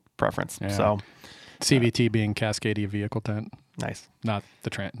personal preference. Yeah. So CVT being Cascadia vehicle tent. Nice. Not the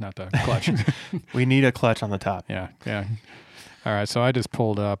clutch. We need a clutch on the top. Yeah. All right. So I just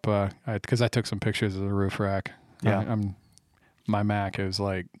pulled up because I took some pictures of the roof rack. Yeah. My Mac is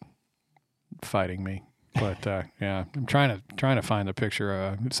like fighting me, but yeah, I'm trying to find a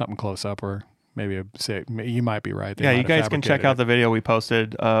picture, something close up, or maybe say you might be right. Yeah, you guys can check out the video we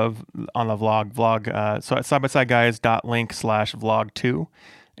posted on the vlog. So at sidebyside.guys.link/vlog2,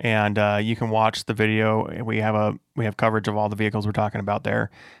 and you can watch the video. We have coverage of all the vehicles we're talking about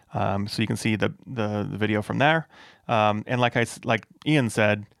there, so you can see the video from there. And like Ian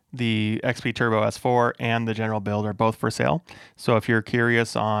said, the XP Turbo S4 and the General build are both for sale. So if you're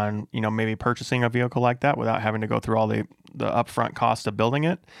curious on maybe purchasing a vehicle like that without having to go through all the upfront cost of building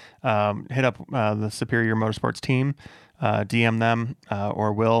it, hit up the Superior Motorsports team, DM them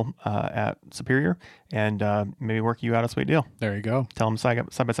or Will at Superior, and maybe work you out a sweet deal. There you go. Tell them Side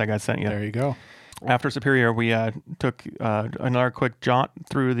by Side guys sent you. There you go. After Superior, we took another quick jaunt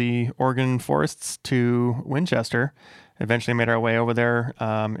through the Oregon forests to Winchester, eventually made our way over there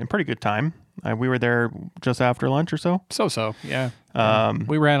in pretty good time. We were there just after lunch or so. Yeah.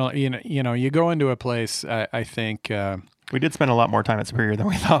 We ran. You go into a place. I think. We did spend a lot more time at Superior than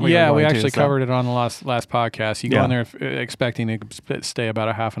we thought we were Yeah, going we to. actually covered it on the last podcast. You go Yeah. in there expecting to stay about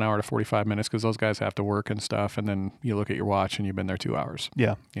a half an hour to 45 minutes because those guys have to work and stuff, and then you look at your watch and you've been there 2 hours.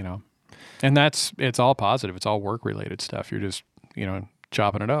 Yeah. And it's all positive. It's all work related stuff. You're just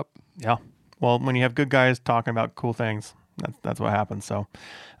chopping it up. Yeah. Well, when you have good guys talking about cool things, that's what happens. So,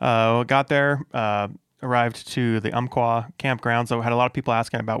 got there. Arrived to the Umpqua campground. So we had a lot of people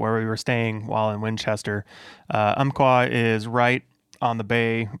asking about where we were staying while in Winchester. Umpqua is right on the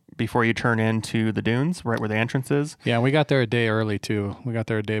bay before you turn into the dunes, right where the entrance is. Yeah, we got there a day early too. We got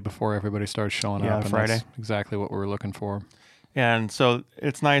there a day before everybody started showing up. Yeah, Friday. That's exactly what we were looking for. And so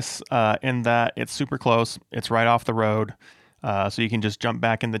it's nice in that it's super close. It's right off the road. So you can just jump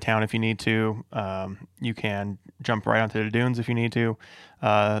back in the town if you need to. You can jump right onto the dunes if you need to.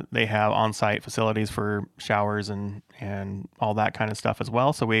 They have on-site facilities for showers and all that kind of stuff as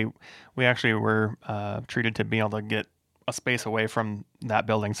well. So we actually were treated to be able to get a space away from that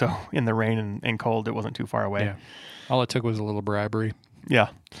building. So in the rain and cold, it wasn't too far away. Yeah. All it took was a little bribery. Yeah.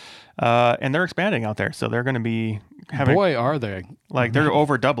 And they're expanding out there. So they're going to be having... Boy, are they. Like, they're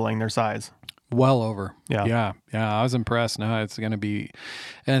over doubling their size. Well over. Yeah. Yeah. I was impressed. Now it's going to be,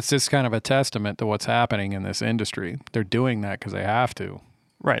 and it's just kind of a testament to what's happening in this industry. They're doing that because they have to.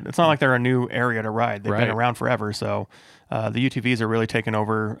 Right. It's not like they're a new area to ride. They've Right. been around forever. So the UTVs are really taking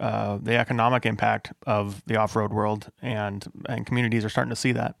over the economic impact of the off-road world, and communities are starting to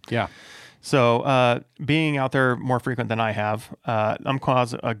see that. Yeah. So being out there more frequent than I have,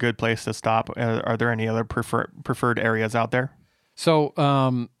 Umpqua's a good place to stop. Are there any other preferred areas out there? So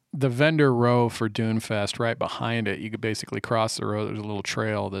the vendor row for Dune Fest, right behind it, you could basically cross the road. There's a little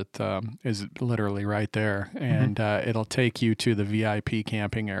trail that is literally right there, and it'll take you to the VIP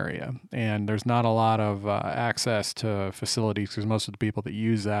camping area. And there's not a lot of access to facilities because most of the people that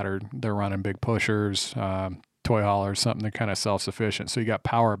use that they're running big pushers, toy haulers, something. They're kind of self-sufficient. So you got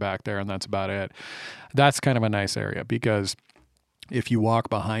power back there, and that's about it. That's kind of a nice area because if you walk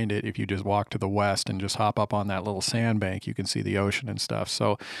behind it, if you just walk to the west and just hop up on that little sandbank, you can see the ocean and stuff.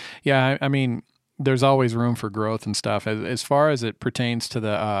 So, yeah, I mean, there's always room for growth and stuff. As far as it pertains to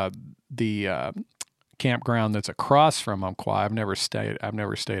the campground that's across from Umpqua, I've never stayed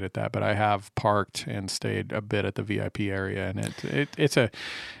at that, but I have parked and stayed a bit at the VIP area, and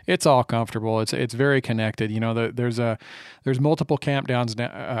it's all comfortable. It's very connected. There's multiple campgrounds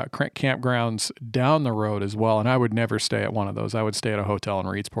down the road as well, and I would never stay at one of those. I would stay at a hotel in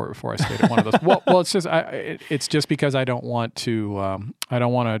Reedsport before I stayed at one of those. Well, it's just because I don't want to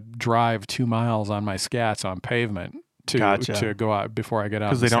drive 2 miles on my scats on pavement to go out before I get out.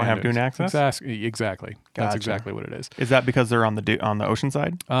 Because they don't have dune access? Exactly. Gotcha. That's exactly what it is. Is that because they're on the ocean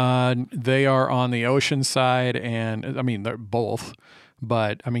side? They are on the ocean side, and I mean, they're both.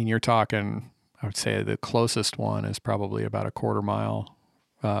 But I mean, you're talking, I would say the closest one is probably about a quarter mile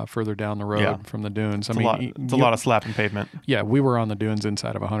further down the road from the dunes. It's a lot of slapping pavement. Yeah, we were on the dunes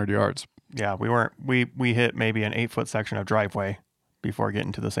inside of 100 yards. Yeah, we weren't. We hit maybe an 8-foot section of driveway before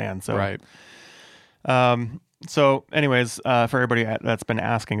getting to the sand. So right. So anyways, for everybody that's been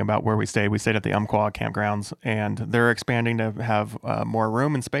asking about where we stayed at the Umpqua campgrounds, and they're expanding to have more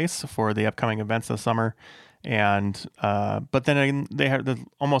room and space for the upcoming events this summer. And but then they have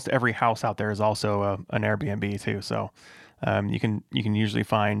almost every house out there is also an Airbnb too. So you can usually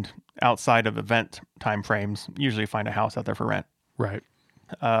find, outside of event time frames, usually find a house out there for rent. Right.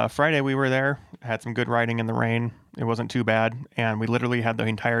 Friday we were there, had some good riding in the rain. It wasn't too bad, and we literally had the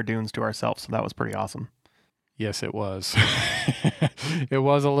entire dunes to ourselves. So that was pretty awesome. Yes, it was. It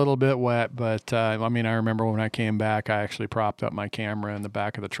was a little bit wet, but I mean, I remember when I came back, I actually propped up my camera in the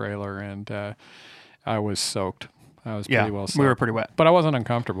back of the trailer, and I was soaked. I was pretty well soaked. We were pretty wet. But I wasn't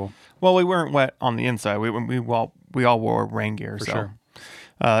uncomfortable. Well, we weren't wet on the inside. We all wore rain gear. For so sure.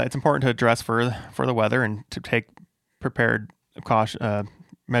 It's important to dress for the weather and to take prepared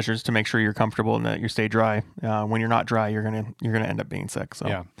measures to make sure you're comfortable and that you stay dry. When you're not dry, you're gonna end up being sick.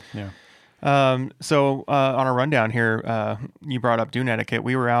 So yeah. So on a rundown here, you brought up dune etiquette.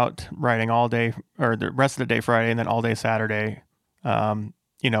 We were out riding all day, or the rest of the day Friday, and then all day Saturday.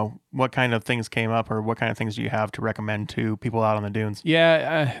 What kind of things came up, or what kind of things do you have to recommend to people out on the dunes?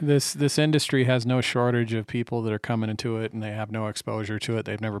 Yeah, this industry has no shortage of people that are coming into it, and they have no exposure to it.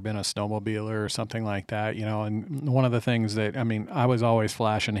 They've never been a snowmobiler or something like that, And one of the things that, I mean, I was always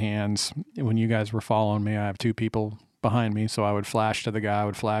flashing hands when you guys were following me. I have two people behind me, so I would flash to the guy, I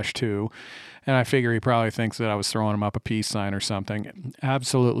would flash to, and I figure he probably thinks that I was throwing him up a peace sign or something.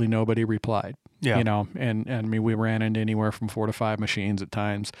 Absolutely nobody replied. Yeah. You know, and I mean, we ran into anywhere from 4 to 5 machines at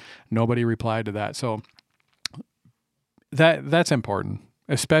times. Nobody replied to that. So that's important,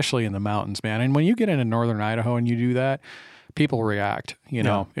 especially in the mountains, man. And when you get into northern Idaho and you do that, people react. You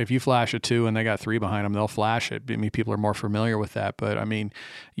know, if you flash a 2 and they got 3 behind them, they'll flash it. I mean, people are more familiar with that. But I mean,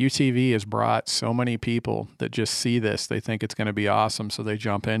 UTV has brought so many people that just see this. They think it's going to be awesome, so they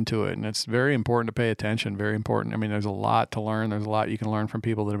jump into it. And it's very important to pay attention. Very important. I mean, there's a lot to learn. There's a lot you can learn from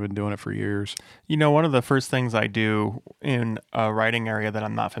people that have been doing it for years. You know, one of the first things I do in a riding area that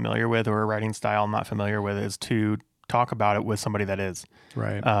I'm not familiar with, or a riding style I'm not familiar with, is to talk about it with somebody that is.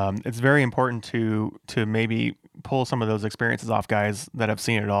 Right. It's very important to maybe pull some of those experiences off guys that have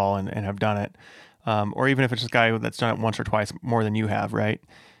seen it all and have done it. Or even if it's just a guy that's done it once or twice more than you have, right?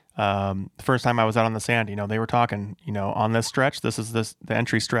 The first time I was out on the sand, you know, they were talking, you know, on this stretch, this is the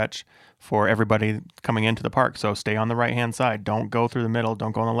entry stretch for everybody coming into the park. So stay on the right-hand side. Don't go through the middle.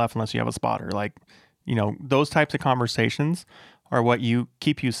 Don't go on the left unless you have a spotter. Like, you know, those types of conversations are what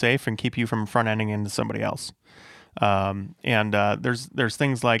keep you safe and keep you from front-ending into somebody else. There's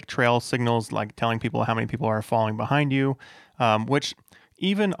things like trail signals, like telling people how many people are falling behind you, which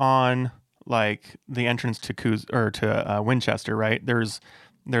even on like the entrance to Winchester, right? There's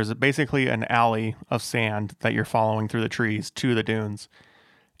basically an alley of sand that you're following through the trees to the dunes,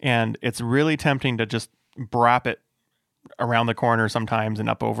 and it's really tempting to just brap it around the corner sometimes and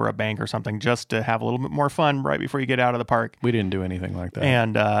up over a bank or something, just to have a little bit more fun right before you get out of the park. We didn't do anything like that.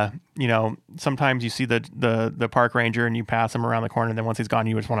 And, you know, sometimes you see the park ranger and you pass him around the corner, and then once he's gone,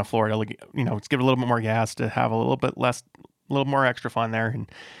 you just want to floor it, you know, just give it a little bit more gas to have a little more extra fun there.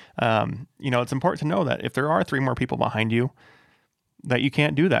 And, you know, it's important to know that if there are 3 more people behind you, that you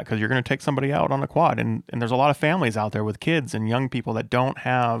can't do that because you're going to take somebody out on a quad. And there's a lot of families out there with kids and young people that don't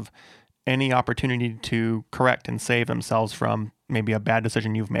have any opportunity to correct and save themselves from maybe a bad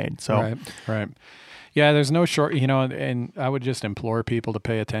decision you've made. So, right. Yeah, there's no short, you know, and I would just implore people to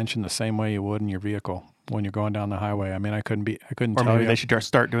pay attention the same way you would in your vehicle when you're going down the highway. I mean, I couldn't or maybe they should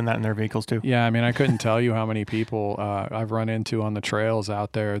start doing that in their vehicles too. Yeah, I mean, I couldn't tell you how many people I've run into on the trails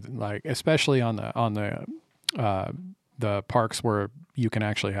out there, like especially on the parks where you can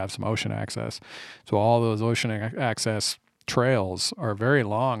actually have some ocean access. So all those ocean access trails are very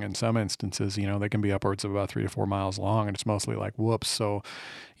long in some instances. You know, they can be upwards of about 3 to 4 miles long, and it's mostly like whoops. So,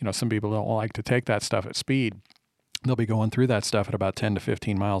 you know, some people don't like to take that stuff at speed. They'll be going through that stuff at about 10 to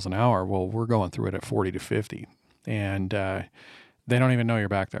 15 miles an hour. Well, we're going through it at 40 to 50, and they don't even know you're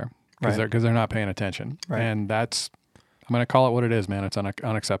back there because they're not paying attention. Right. And I'm going to call it what it is, man. It's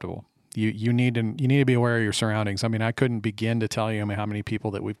unacceptable. You need to be aware of your surroundings. I mean, I couldn't begin to tell you how many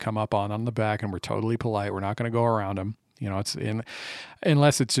people that we've come up on the back, and we're totally polite. We're not going to go around them. You know,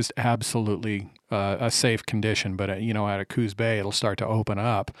 unless it's just absolutely a safe condition. But, you know, at a Coos Bay, it'll start to open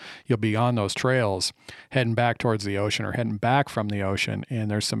up. You'll be on those trails heading back towards the ocean or heading back from the ocean.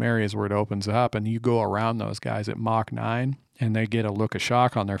 And there's some areas where it opens up, and you go around those guys at Mach 9, and they get a look of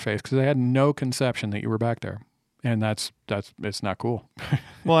shock on their face because they had no conception that you were back there. And it's not cool.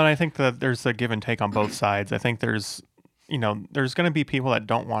 Well, and I think that there's a give and take on both sides. I think there's going to be people that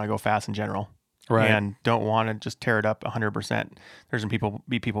don't want to go fast in general. Right. And don't want to just tear it up 100%. There's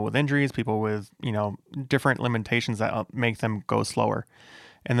be people with injuries, people with, you know, different limitations that make them go slower.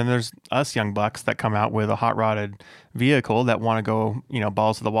 And then there's us young bucks that come out with a hot rodded vehicle that want to go, you know,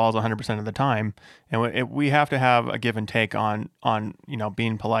 balls to the walls 100% of the time. And we have to have a give and take on, you know,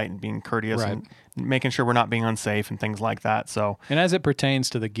 being polite and being courteous and making sure we're not being unsafe and things like that. So, and as it pertains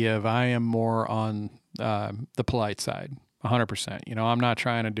to the give, I am more on the polite side. 100%. You know, I'm not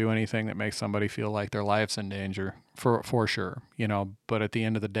trying to do anything that makes somebody feel like their life's in danger for sure, you know, but at the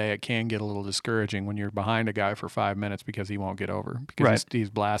end of the day, it can get a little discouraging when you're behind a guy for 5 minutes because he won't get over because he's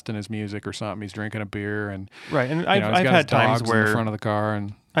blasting his music or something. He's drinking a beer and And I've had times where in the front of the car,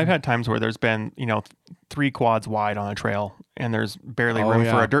 and I've had times where there's been, you know, 3 quads wide on a trail and there's barely room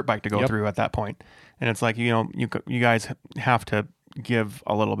for a dirt bike to go through at that point. And it's like, you know, you guys have to give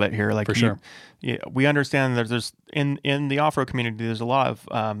a little bit here. Like, for sure. We understand that there's in the off-road community, there's a lot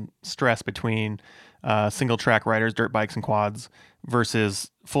of stress between single track riders, dirt bikes and quads versus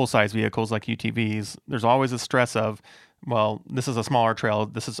full-size vehicles like UTVs. There's always a stress of, well, this is a smaller trail.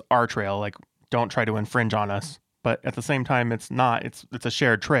 This is our trail. Like, don't try to infringe on us. But at the same time, it's not. It's a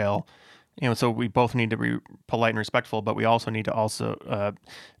shared trail. You know, so we both need to be polite and respectful, but we also need to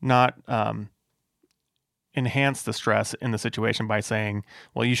not enhance the stress in the situation by saying,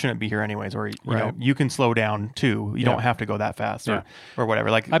 well, you shouldn't be here anyways, or you know, you can slow down too. You don't have to go that fast or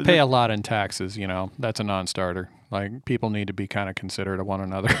whatever. Like, I pay a lot in taxes, you know, that's a non-starter. Like, people need to be kind of considerate of one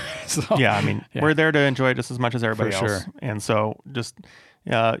another. I mean, we're there to enjoy it just as much as everybody else. Sure. And so just,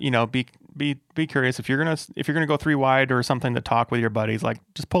 you know, be curious. If you're gonna go 3 wide or something to talk with your buddies, like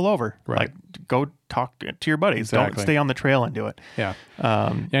just pull over, Right. like go talk to your buddies. Exactly. Don't stay on the trail and do it. Yeah.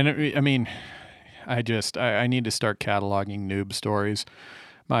 I need to start cataloging noob stories.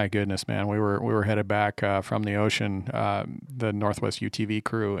 My goodness, man, we were headed back from the ocean, the Northwest UTV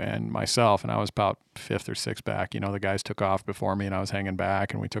crew and myself, and I was about 5th or 6th back. The guys took off before me, and I was hanging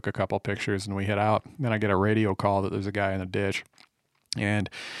back, and we took a couple pictures, and we hit out. Then I get a radio call that there's a guy in the ditch, and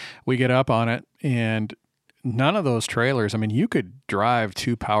we get up on it, and none of those trailers. I mean, you could drive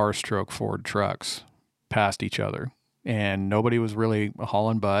 2 Power Stroke Ford trucks past each other, and nobody was really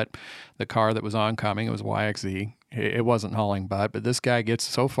hauling butt. The car that was oncoming, it was YXZ. It wasn't hauling butt, but this guy gets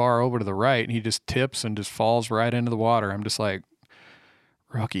so far over to the right, and he just tips and just falls right into the water. I'm just like,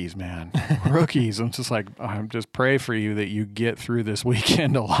 rookies, man, rookies. I'm just pray for you that you get through this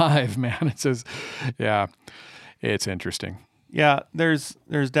weekend alive, man. It's just, yeah, it's interesting. Yeah, there's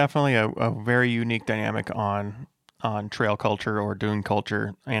definitely a very unique dynamic on trail culture or dune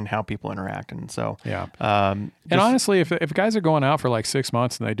culture and how people interact. And so, yeah. And honestly, if guys are going out for like 6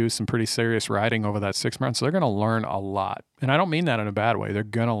 months and they do some pretty serious riding over that 6 months, they're going to learn a lot. And I don't mean that in a bad way. They're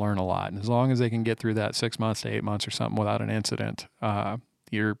going to learn a lot. And as long as they can get through that 6 months to 8 months or something without an incident,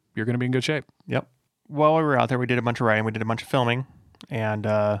 you're going to be in good shape. Yep. While we were out there, we did a bunch of riding. We did a bunch of filming. And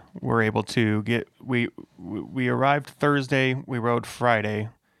we're able to we arrived Thursday. We rode Friday.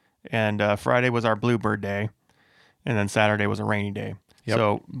 And Friday was our Bluebird day. And then Saturday was a rainy day. Yep.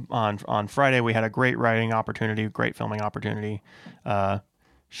 So on Friday, we had a great riding opportunity, great filming opportunity.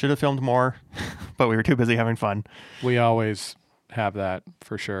 Should have filmed more, but we were too busy having fun. We always have that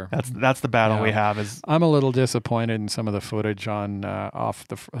for sure. That's the battle we have. I'm a little disappointed in some of the footage on off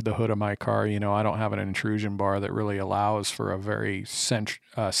the hood of my car. I don't have an intrusion bar that really allows for a very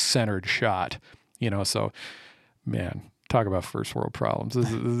centered shot. So, man. Talk about first world problems. This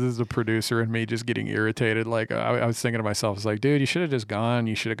is the producer and me just getting irritated. Like I was thinking to myself, it's like, dude, you should have just gone.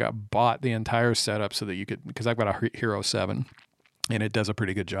 You should have bought the entire setup so that you could, because I've got a Hero 7 and it does a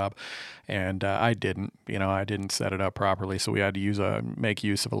pretty good job. And I didn't, I didn't set it up properly. So we had to make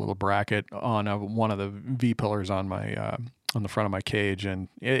use of a little bracket on one of the V pillars on my, on the front of my cage. And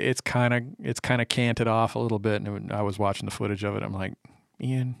it's kind of canted off a little bit. And I was watching the footage of it. I'm like,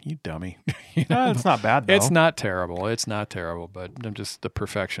 Ian, you dummy. No, it's not bad, though. It's not terrible, but I'm just the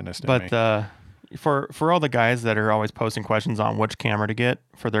perfectionist in me. But for all the guys that are always posting questions on which camera to get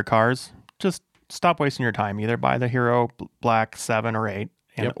for their cars, just stop wasting your time. Either buy the Hero Black 7 or 8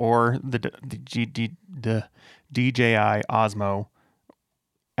 or the DJI Osmo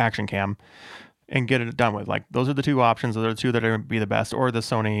Action Cam and get it done with. Like, those are the 2 options. Those are the 2 that are going to be the best. Or the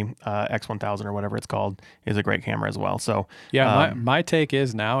Sony X1000 or whatever it's called is a great camera as well. So yeah, my take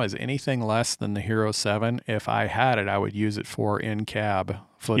is now is anything less than the Hero 7, if I had it, I would use it for in-cab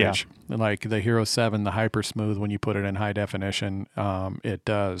footage. Yeah. Like the Hero 7, the Hyper Smooth, when you put it in high definition, it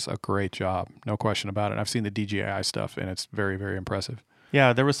does a great job. No question about it. I've seen the DJI stuff, and it's very, very impressive.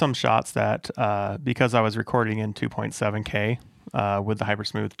 Yeah, there was some shots that because I was recording in 2.7K, with the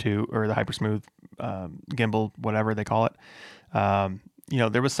Hypersmooth 2 or the Hypersmooth gimbal, whatever they call it.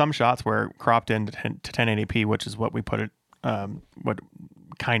 There was some shots where it cropped into 1080p, which is what we put it,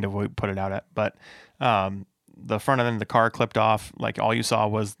 we put it out at. But the front end of the car clipped off. Like, all you saw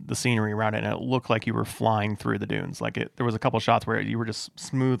was the scenery around it, and it looked like you were flying through the dunes. Like, there was a couple shots where you were just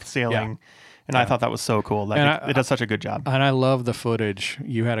smooth sailing. Yeah. And I thought that was so cool. It does such a good job. And I love the footage.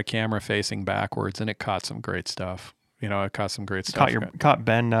 You had a camera facing backwards, and it caught some great stuff. It caught some great stuff. Caught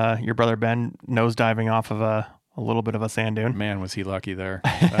Ben, your brother Ben, nosediving off of a little bit of a sand dune. Man, was he lucky there.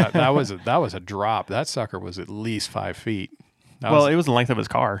 That was a drop. That sucker was at least 5 feet. It was the length of his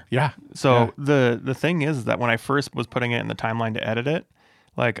car. Yeah. So the thing is that when I first was putting it in the timeline to edit it,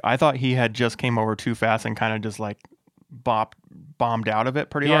 like, I thought he had just came over too fast and kind of just like bombed out of it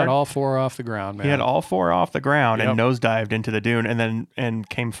pretty hard. He had all 4 off the ground, man. He had all 4 off the ground and nosedived into the dune and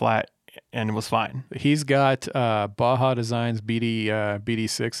came flat. And it was fine. He's got Baja Designs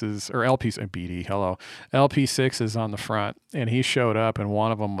BD6s or LP6s on the front, and he showed up, and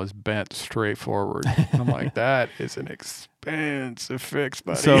one of them was bent straight forward. I'm like, that is an expensive fix,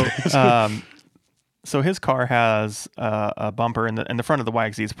 buddy. So his car has a bumper, and the front of the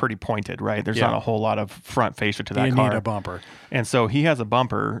YXZ is pretty pointed, right? There's not a whole lot of front fascia to that car. You need a bumper. And so he has a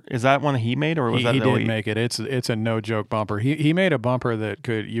bumper. Is that one that he made, or was that he did make it? It's a no joke bumper. He made a bumper that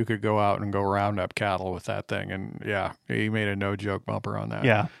you could go out and go round up cattle with that thing, and he made a no joke bumper on that.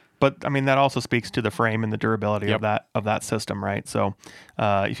 Yeah. But I mean, that also speaks to the frame and the durability of that system, right? So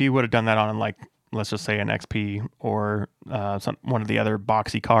if you would have done that on, like, let's just say an XP or one of the other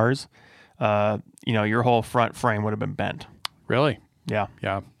boxy cars, your whole front frame would have been bent. Really? Yeah.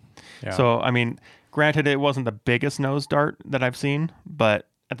 Yeah. Yeah. So, I mean, granted, it wasn't the biggest nose dart that I've seen, but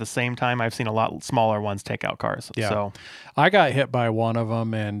at the same time, I've seen a lot smaller ones take out cars. Yeah. So I got hit by one of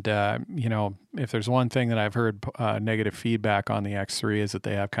them, and if there's one thing that I've heard negative feedback on the X3 is that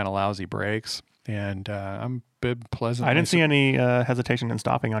they have kind of lousy brakes, and I'm pleasantly. I didn't see any hesitation in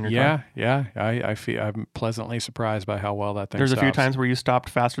stopping on your car. Yeah. I'm pleasantly surprised by how well that thing. There's stops. a few times where you stopped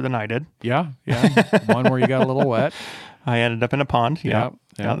faster than I did. Yeah. One where you got a little wet. I ended up in a pond. Yeah,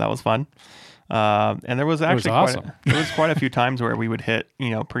 that was fun. And there was actually there was quite a few times where we would hit,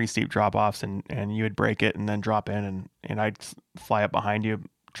 pretty steep drop offs and you would break it and then drop in and I'd fly up behind you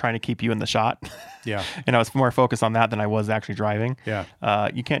trying to keep you in the shot. Yeah. And I was more focused on that than I was actually driving. Yeah.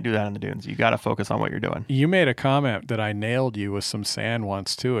 You can't do that in the dunes. You got to focus on what you're doing. You made a comment that I nailed you with some sand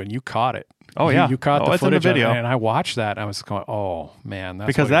once too, and you caught it. Oh, yeah. You caught the footage in the video. And I watched that, and I was going, oh, man. That's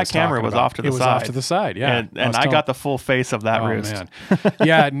because that camera was off to the side. It was off to the side, yeah. And I got the full face of that roost. Man.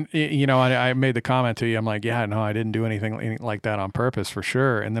 Yeah, and, I made the comment to you. I'm like, yeah, no, I didn't do anything like that on purpose for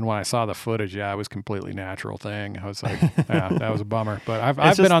sure. And then when I saw the footage, it was a completely natural thing. I was like, yeah, that was a bummer. But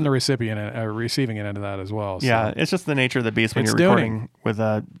I've been on the receiving end of that as well. So. Yeah, it's just the nature of the beast when you're recording with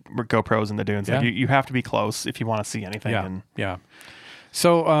GoPros in the dunes. Yeah. Like you have to be close if you want to see anything. Yeah.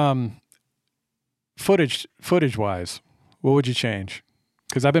 So, footage wise, what would you change?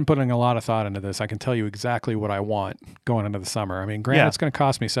 Because I've been putting a lot of thought into this. I can tell you exactly what I want going into the summer. I mean, granted, it's going to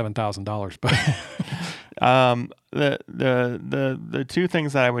cost me $7,000, but the two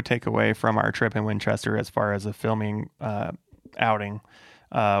things that I would take away from our trip in Winchester, as far as a filming outing,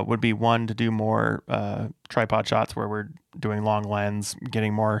 would be one, to do more tripod shots where we're doing long lens,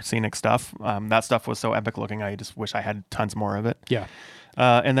 getting more scenic stuff. That stuff was so epic looking. I just wish I had tons more of it. Yeah.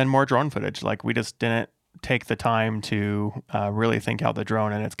 And then more drone footage. Like, we just didn't take the time to really think out the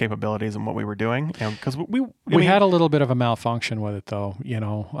drone and its capabilities and what we were doing. Because we had a little bit of a malfunction with it, though.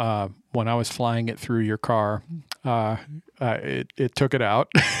 When I was flying it through your car, it took it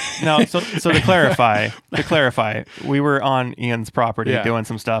out. No, so to clarify, we were on Ian's property doing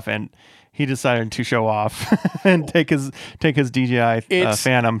some stuff, and he decided to show off and take his DJI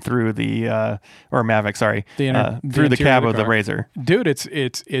Phantom through the or Mavic, sorry, through the cab of the Razor. Dude,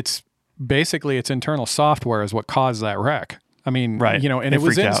 it's basically its internal software is what caused that wreck. I mean, right. And it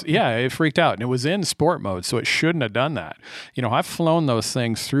was it freaked out, and it was in sport mode, so it shouldn't have done that. I've flown those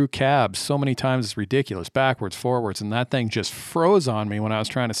things through cabs so many times, it's ridiculous, backwards, forwards, and that thing just froze on me when I was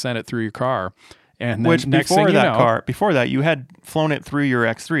trying to send it through your car. And then before that, you had flown it through your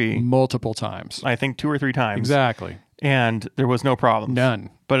X3 multiple times. I think 2 or 3 times. Exactly. And there was no problem.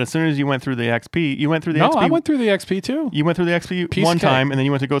 None. But as soon as you went through the XP, XP. No, I went through the XP too. You went through the XP one time, and then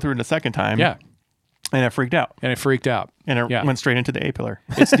you went to go through it a second time. Yeah. And it freaked out. And it went straight into the A-pillar.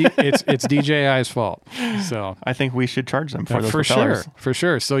 It's DJI's fault. So I think we should charge them for those for propellers. For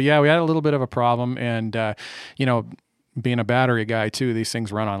sure. So we had a little bit of a problem, and being a battery guy too, these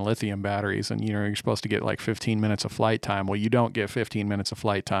things run on lithium batteries, and you're supposed to get like 15 minutes of flight time. Well, you don't get 15 minutes of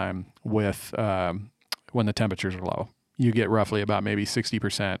flight time with when the temperatures are low. You get roughly about maybe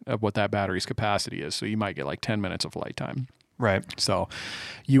 60% of what that battery's capacity is. So you might get like 10 minutes of flight time. Right. So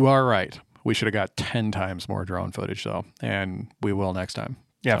you are right. We should have got 10 times more drone footage though, and we will next time.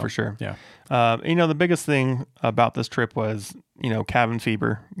 Yeah, for sure. Yeah. The biggest thing about this trip was, cabin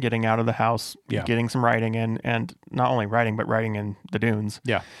fever, getting out of the house, getting some riding in, and not only riding, but riding in the dunes.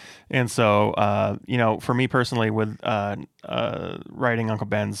 Yeah. And so, for me personally, with riding Uncle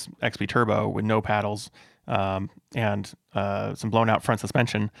Ben's XP Turbo with no paddles and some blown out front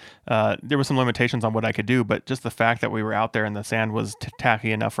suspension, there were some limitations on what I could do, but just the fact that we were out there and the sand was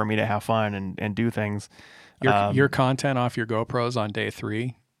tacky enough for me to have fun and do things. Your content off your GoPros on day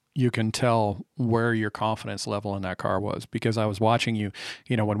 3, you can tell where your confidence level in that car was, because I was watching you,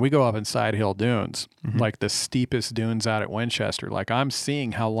 when we go up in side hill dunes, like the steepest dunes out at Winchester, like I'm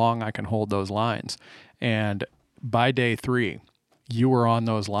seeing how long I can hold those lines. And by day 3, you were on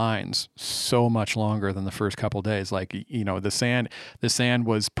those lines so much longer than the first couple of days. Like, the sand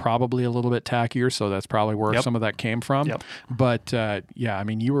was probably a little bit tackier, so that's probably where some of that came from. Yep. But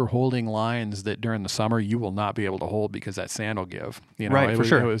you were holding lines that during the summer you will not be able to hold because that sand will give. Right, for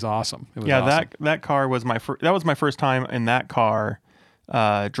sure. It was awesome. Awesome. That car was that was my first time in that car,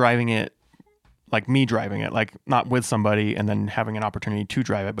 driving it, like me driving it, like not with somebody and then having an opportunity to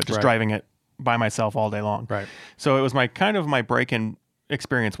drive it, but just driving it by myself all day long. Right. So it was my break-in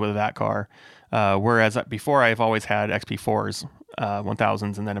experience with that car. Whereas before I've always had XP4s,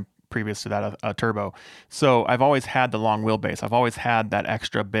 1000s, and then previous to that a turbo. So I've always had the long wheelbase. I've always had that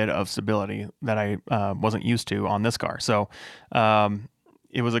extra bit of stability that I wasn't used to on this car. So,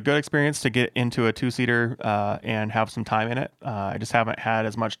 it was a good experience to get into a 2-seater and have some time in it. I just haven't had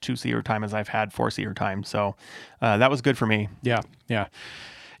as much 2-seater time as I've had 4-seater time. So that was good for me. Yeah.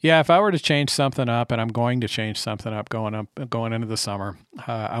 If I were to change something up, and I'm going to change something up going into the summer,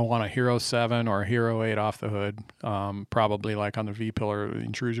 I want a Hero 7 or a Hero 8 off the hood, probably like on the V-pillar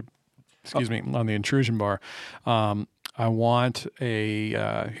intrusion. On the intrusion bar. I want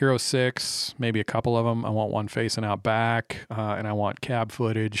a Hero 6, maybe a couple of them. I want one facing out back, and I want cab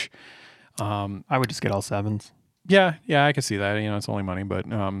footage. I would just get all 7s. Yeah, I can see that. It's only money, but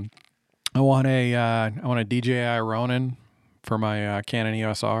I want a DJI Ronin for my Canon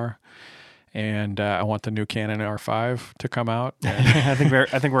EOS R, and I want the new Canon R5 to come out. I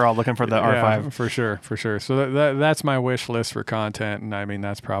think we're all looking for the R5 for sure. So that's my wish list for content, and I mean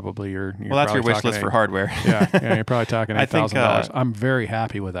that's probably your that's your wish list for hardware. yeah, you're probably talking $8,000. I'm very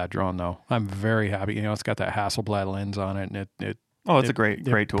happy with that drone though. I'm very happy. It's got that Hasselblad lens on it, and it's a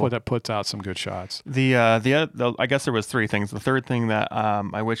great tool. That puts out some good shots. I guess there was 3 things. The third thing that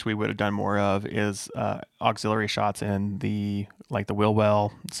I wish we would have done more of is auxiliary shots in the wheel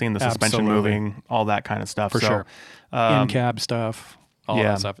well, seeing the suspension moving, all that kind of stuff. For sure. In-cab stuff, all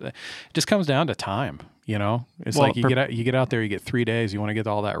that stuff. It just comes down to time. It's like you get out there, you get 3 days, you want to get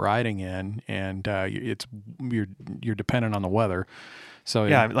all that riding in, and you're dependent on the weather. So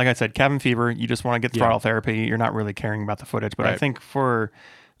yeah, like I said, cabin fever. You just want to get throttle therapy. You're not really caring about the footage. But I think for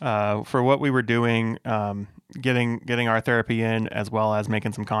what we were doing, getting our therapy in as well as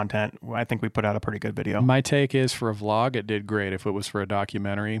making some content, I think we put out a pretty good video. My take is for a vlog, it did great. If it was for a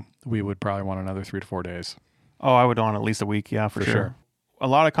documentary, we would probably want another 3 to 4 days. Oh, I would want at least a week. Yeah, for sure. A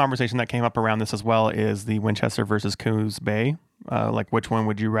lot of conversation that came up around this as well is the Winchester versus Coos Bay. Which one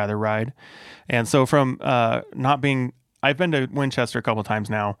would you rather ride? And so from I've been to Winchester a couple of times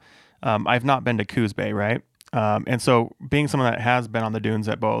now. I've not been to Coos Bay, right? And so being someone that has been on the dunes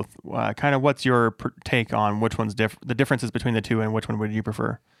at both, kind of what's your take on which one's the differences between the two, and which one would you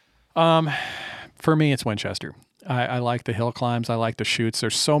prefer? For me, it's Winchester. I like the hill climbs. I like the chutes.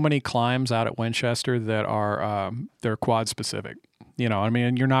 There's so many climbs out at Winchester that are they're quad specific. You're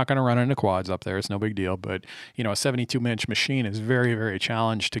not going to run into quads up there. It's no big deal. But, a 72-inch machine is very, very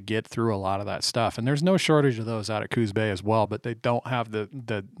challenged to get through a lot of that stuff. And there's no shortage of those out at Coos Bay as well, but they don't have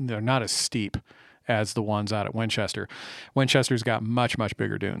they're not as steep as the ones out at Winchester. Winchester's got much, much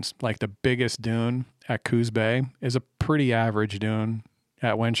bigger dunes. Like the biggest dune at Coos Bay is a pretty average dune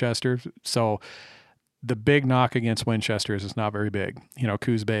at Winchester. So the big knock against Winchester is it's not very big.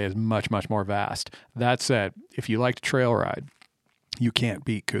 Coos Bay is much, much more vast. That said, if you like to trail ride, you can't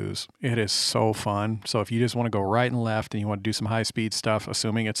beat Coos. It is so fun. So if you just want to go right and left and you want to do some high-speed stuff,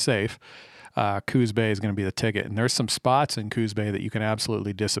 assuming it's safe, Coos Bay is going to be the ticket. And there's some spots in Coos Bay that you can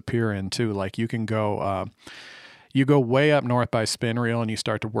absolutely disappear in too. Like you can go, you go way up north by Spin Reel and you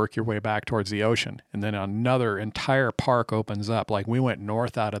start to work your way back towards the ocean. And then another entire park opens up. Like we went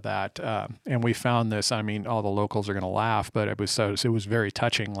north out of that and we found this, I mean, all the locals are going to laugh, but it was very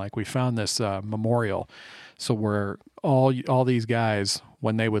touching. Like we found this memorial. So where all these guys,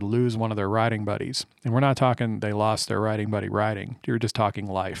 when they would lose one of their riding buddies, and we're not talking they lost their riding buddy riding, you're just talking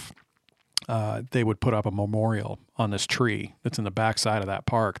life. They would put up a memorial on this tree that's in the backside of that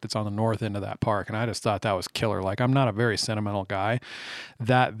park, that's on the north end of that park. And I just thought that was killer. Like, I'm not a very sentimental guy.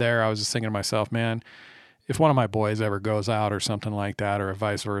 I was just thinking to myself, man, if one of my boys ever goes out or something like that, or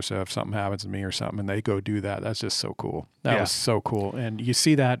vice versa, if something happens to me or something and they go do that, that's just so cool. That was so cool. And you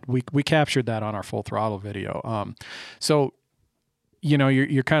see that we captured that on our Full Throttle video. So,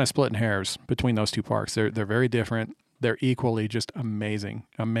 you're kind of splitting hairs between those two parks. They're very different. They're equally just amazing.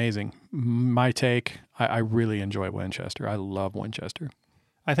 My take, I really enjoy Winchester. I love Winchester.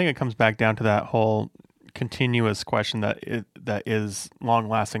 I think it comes back down to that whole continuous question that is long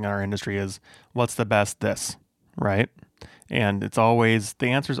lasting in our industry is what's the best this, right? And it's always, the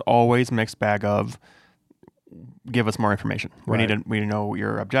answer is always mixed bag of give us more information. We need to know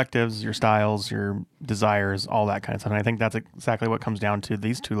your objectives, your styles, your desires, all that kind of stuff. And I think that's exactly what comes down to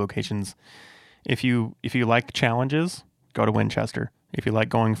these two locations. If you like challenges, go to Winchester. If you like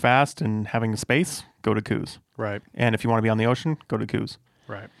going fast and having space, go to Coos. Right. And if you want to be on the ocean, go to Coos.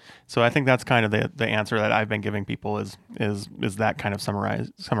 Right. So I think that's kind of the answer that I've been giving people is that kind of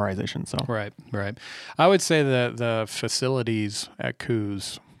summarization. So right. I would say that the facilities at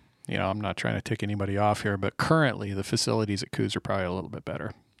Coos, I'm not trying to tick anybody off here, but currently the facilities at Coos are probably a little bit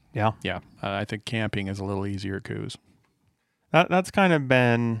better. Yeah. Yeah. I think camping is a little easier at Coos. That's kind of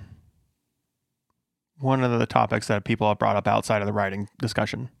been one of the topics that people have brought up outside of the riding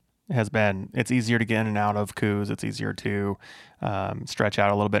discussion. Has been it's easier to get in and out of Coos. It's easier to stretch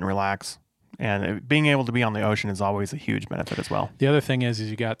out a little bit and relax. And being able to be on the ocean is always a huge benefit as well. The other thing is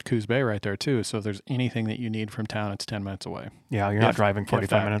you got Coos Bay right there too. So if there's anything that you need from town, it's 10 minutes away. Yeah, you're not driving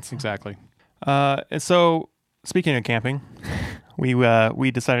 45 minutes. Exactly. So speaking of camping,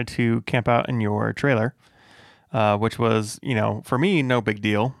 we decided to camp out in your trailer, which was, for me, no big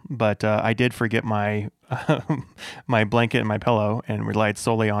deal. But I did forget my my blanket and my pillow and relied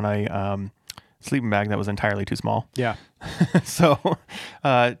solely on a sleeping bag that was entirely too small. Yeah. So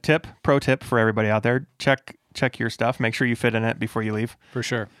pro tip for everybody out there, check your stuff. Make sure you fit in it before you leave. For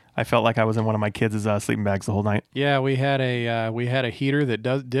sure. I felt like I was in one of my kids' sleeping bags the whole night. Yeah, we had a heater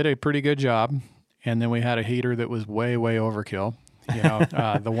that did a pretty good job, and then we had a heater that was way overkill.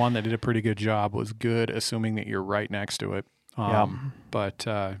 The one that did a pretty good job was good, assuming that you're right next to it. But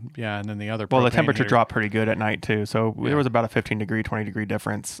and then the other. Well, the temperature dropped pretty good at night too, so there was about a 15-degree, 20-degree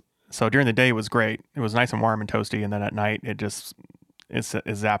difference. So during the day it was great. It was nice and warm and toasty, and then at night it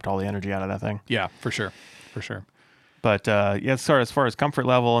zapped all the energy out of that thing. Yeah, for sure. But as far as comfort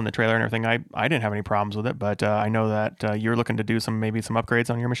level and the trailer and everything, I didn't have any problems with it. But I know that you're looking to do maybe some upgrades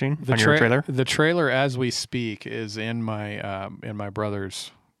on your machine, your trailer. The trailer, as we speak, is in my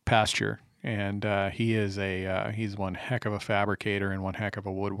brother's pasture, and he's one heck of a fabricator and one heck of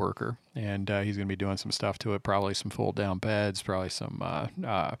a woodworker, and he's going to be doing some stuff to it. Probably some fold down beds, probably some.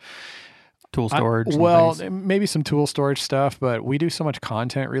 Tool storage. Maybe some tool storage stuff, but we do so much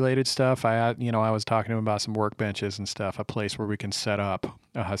content related stuff. I was talking to him about some workbenches and stuff, a place where we can set up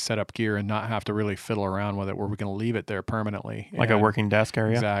gear and not have to really fiddle around with it, where we can leave it there permanently. Like a working desk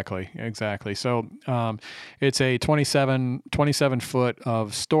area? Exactly. So it's a 27 foot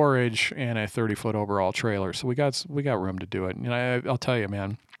of storage and a 30 foot overall trailer. So we got room to do it. And I'll tell you,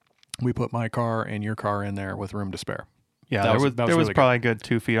 man, we put my car and your car in there with room to spare. Yeah, there was really probably a good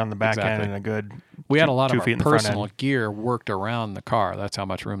 2 feet on the back end and a good. We had a lot of our personal gear worked around the car. That's how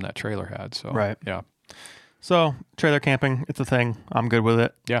much room that trailer had. So right, yeah. So trailer camping, it's a thing. I'm good with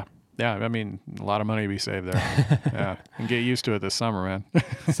it. Yeah. I mean, a lot of money to be saved there. Yeah, and get used to it this summer, man.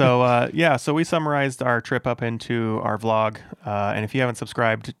 So we summarized our trip up into our vlog, and if you haven't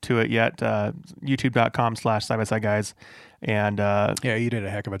subscribed to it yet, youtube.com/sidebyside-guys. And you did a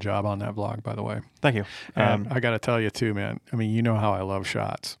heck of a job on that vlog, by the way. Thank you. And I got to tell you too, man. I mean, you know how I love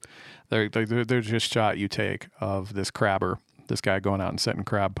shots. There's just shot you take of this crabber, this guy going out and setting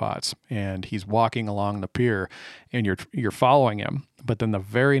crab pots, and he's walking along the pier, and you're following him. But then the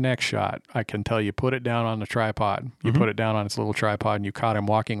very next shot, I can tell you put it down on the tripod. You put it down on its little tripod, and you caught him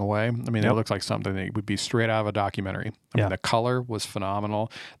walking away. I mean, it looks like something that would be straight out of a documentary. I mean, the color was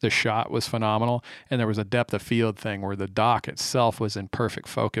phenomenal. The shot was phenomenal. And there was a depth of field thing where the dock itself was in perfect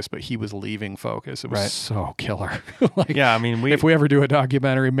focus, but he was leaving focus. It was so killer. I mean, if we ever do a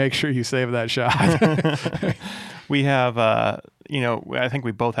documentary, make sure you save that shot. We have, I think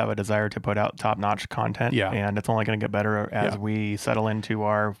we both have a desire to put out top-notch content. Yeah. And it's only going to get better as we settle into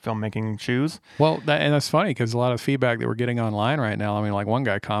our filmmaking shoes. Well, that's funny because a lot of feedback that we're getting online right now, I mean, like one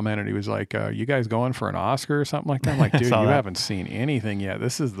guy commented, he was like, you guys going for an Oscar or something like that? I'm like, dude, you haven't seen anything yet.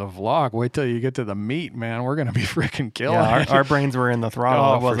 This is the vlog. Wait till you get to the meat, man. We're going to be freaking killing it. Our brains were in the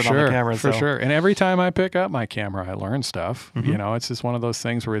throttle. It wasn't on the camera. For sure. And every time I pick up my camera, I learn stuff. It's just one of those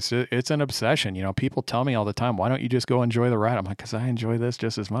things where it's an obsession. People tell me all the time, why don't you just go enjoy the ride? I'm like, because I enjoy this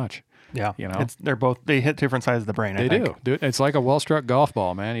just as much. Yeah, they hit different sides of the brain. They do, dude. It's like a well-struck golf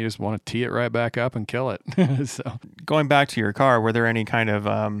ball, man. You just want to tee it right back up and kill it. So, going back to your car, were there any kind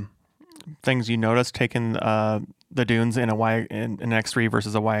of things you noticed taking the dunes in an X3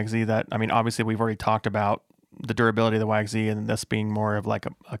 versus a YXZ? That, I mean, obviously we've already talked about the durability of the YXZ and this being more of like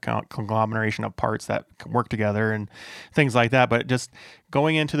a conglomeration of parts that work together and things like that. But just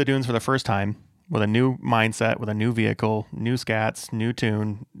going into the dunes for the first time, with a new mindset, with a new vehicle, new scats, new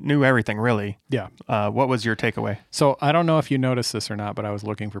tune, new everything, really. Yeah. What was your takeaway? So I don't know if you noticed this or not, but I was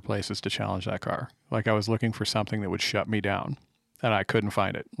looking for places to challenge that car. Like I was looking for something that would shut me down, and I couldn't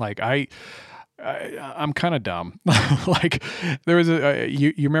find it. Like I'm kind of dumb. Like there was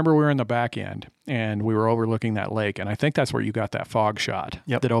you remember we were in the back end and we were overlooking that lake, and I think that's where you got that fog shot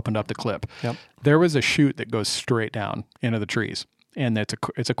that opened up the clip. Yep. There was a chute that goes straight down into the trees, and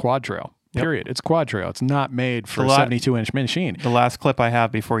it's a quad trail. Period. It's quad trail. It's not made for a 72-inch machine. The last clip I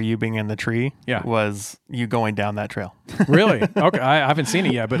have before you being in the tree was you going down that trail. Really? Okay. I haven't seen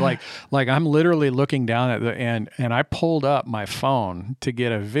it yet, but like I'm literally looking down at and I pulled up my phone to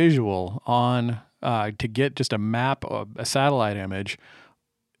get a visual on, to get just a map, a satellite image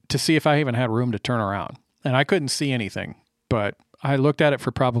to see if I even had room to turn around. And I couldn't see anything, but I looked at it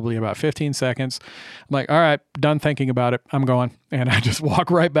for probably about 15 seconds. I'm like, all right, done thinking about it. I'm going. And I just walk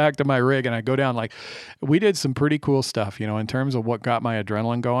right back to my rig and I go down. Like, we did some pretty cool stuff, in terms of what got my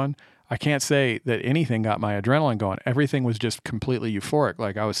adrenaline going. I can't say that anything got my adrenaline going. Everything was just completely euphoric.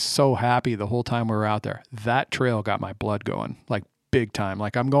 Like I was so happy the whole time we were out there. That trail got my blood going, like big time.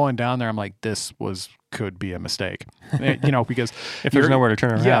 Like I'm going down there. I'm like, could be a mistake, because if there's nowhere to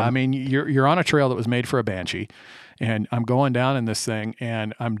turn around. Yeah. I mean, you're on a trail that was made for a banshee, and I'm going down in this thing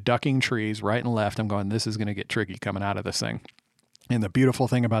and I'm ducking trees right and left. I'm going, this is going to get tricky coming out of this thing. And the beautiful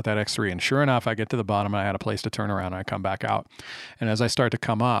thing about that X3, and sure enough, I get to the bottom and I had a place to turn around and I come back out. And as I start to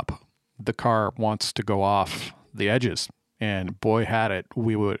come up, the car wants to go off the edges. And boy, had it,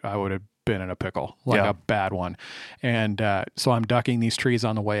 I would have been in a pickle, like a bad one. And so I'm ducking these trees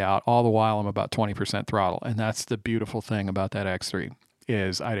on the way out. All the while, I'm about 20% throttle. And that's the beautiful thing about that X3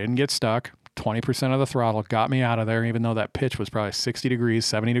 is I didn't get stuck. 20% of the throttle got me out of there, even though that pitch was probably 60 degrees,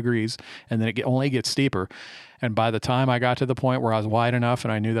 70 degrees, and then it only gets steeper. And by the time I got to the point where I was wide enough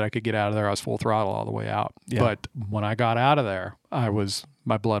and I knew that I could get out of there, I was full throttle all the way out. Yeah. But when I got out of there,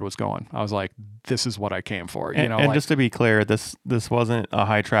 my blood was going. I was like, this is what I came for. And just to be clear, this wasn't a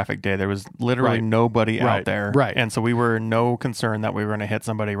high traffic day. There was literally nobody out there. Right. And so we were no concern that we were going to hit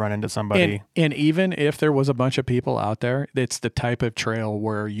somebody, run into somebody. And even if there was a bunch of people out there, it's the type of trail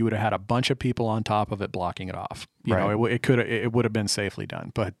where you would have had a bunch of people on top of it blocking it off. It would have been safely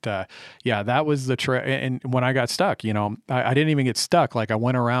done. But that was the trail. And when I got stuck, I didn't even get stuck. Like I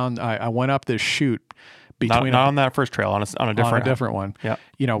went around, I went up this chute. Not on that first trail, on a different one. Yeah.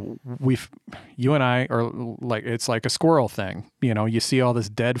 You and I are like, it's like a squirrel thing. You see all this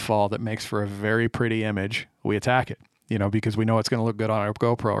deadfall that makes for a very pretty image. We attack it, because we know it's going to look good on a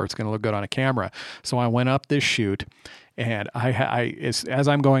GoPro or it's going to look good on a camera. So I went up this chute, and as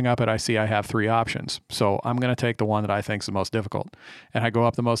I'm going up it, I see I have 3 options. So I'm going to take the one that I think is the most difficult. And I go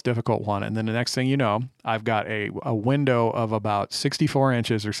up the most difficult one. And then the next thing you know, I've got a window of about 64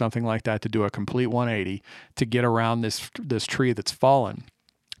 inches or something like that to do a complete 180 to get around this tree that's fallen.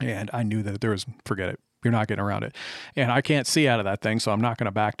 And I knew that forget it. You're not getting around it. And I can't see out of that thing, so I'm not going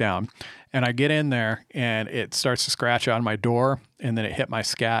to back down. And I get in there, and it starts to scratch on my door, and then it hit my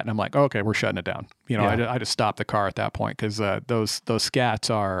scat, and I'm like, okay, we're shutting it down. I just stopped the car at that point because those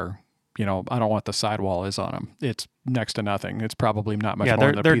scats are, I don't want the sidewall is on them. It's next to nothing. It's probably not much more than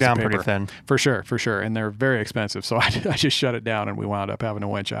a piece of paper. They're down pretty thin. For sure. And they're very expensive. So I just shut it down, and we wound up having to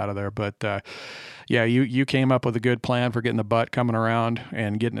winch out of there. But you came up with a good plan for getting the butt coming around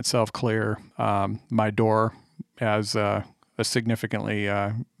and getting itself clear. My door has a significantly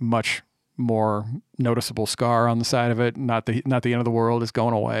much more noticeable scar on the side of it. Not the end of the world. It's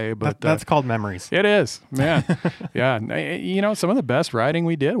going away, but that's called memories. It is, man. Yeah. Some of the best riding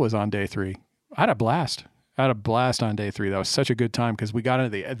we did was on day 3. I had a blast on day 3. That was such a good time because we got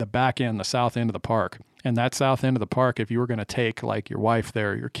into the back end, the south end of the park. And that south end of the park, if you were going to take like your wife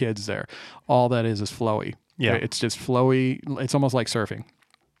there, your kids there, all that is flowy. Yeah. It's just flowy. It's almost like surfing.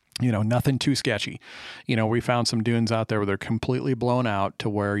 Nothing too sketchy. We found some dunes out there where they're completely blown out to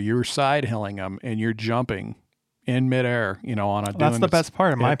where you're side hilling them and you're jumping in midair, on a dune. That's the best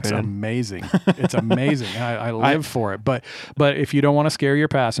part, in my opinion. It's amazing. It's amazing. I live for it. But if you don't want to scare your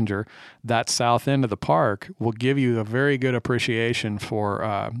passenger, that south end of the park will give you a very good appreciation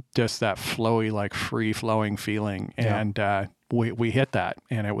for just that flowy, like free flowing feeling. Yeah. And we hit that,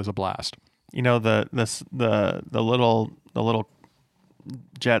 and it was a blast. The little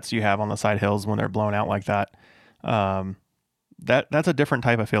jets you have on the side hills when they're blown out like that. That's a different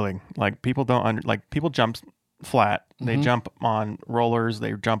type of feeling. Like people people jump flat. They jump on rollers.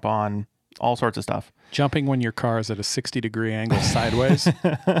 They jump on all sorts of stuff. Jumping when your car is at a 60-degree angle sideways.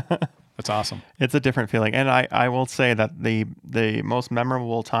 That's awesome. It's a different feeling. And I will say that the most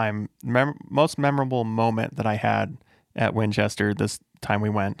memorable moment that I had at Winchester this time we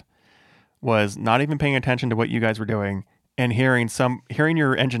went was not even paying attention to what you guys were doing and hearing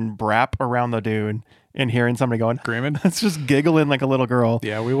your engine brap around the dune and hearing somebody going screaming. It's just giggling like a little girl.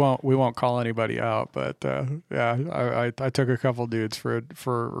 Yeah, we won't call anybody out, but I took a couple dudes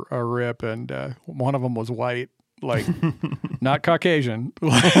for a rip, and one of them was white, like not Caucasian,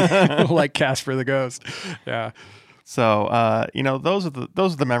 like Casper the Ghost. Yeah. So those are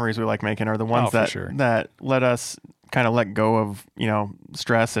the memories we like making, are the ones that let us kind of let go of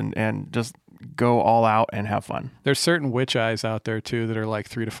stress and just go all out and have fun. There's certain witch eyes out there too that are like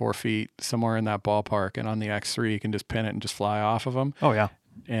 3 to 4 feet somewhere in that ballpark, and on the X3 you can just pin it and just fly off of them. Oh yeah.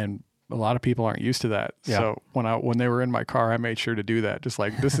 And a lot of people aren't used to that. Yeah. So when they were in my car, I made sure to do that. Just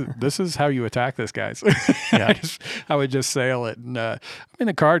like this is how you attack this, guys. Yeah. I would just sail it, and I'm in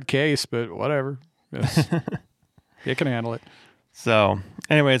the card case, but whatever. It can handle it. So,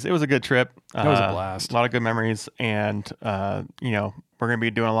 anyways, it was a good trip. It was a blast. A lot of good memories, and we're going to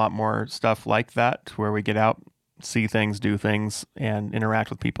be doing a lot more stuff like that, where we get out see things, do things, and interact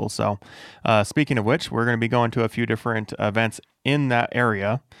with people. So speaking of which, we're going to be going to a few different events in that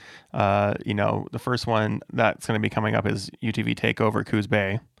area. The first one that's going to be coming up is UTV Takeover Coos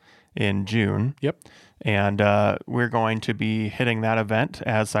Bay in June. Yep. And we're going to be hitting that event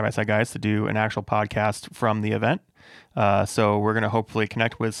as Side-by-Side Guys to do an actual podcast from the event. So we're going to hopefully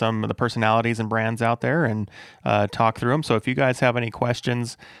connect with some of the personalities and brands out there and talk through them. So if you guys have any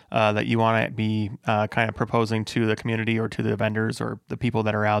questions that you want to be kind of proposing to the community or to the vendors or the people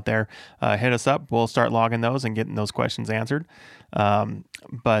that are out there, hit us up. We'll start logging those and getting those questions answered.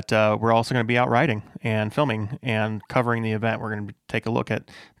 But we're also going to be out riding and filming and covering the event. We're going to take a look at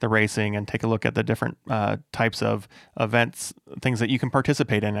the racing and take a look at the different types of events, things that you can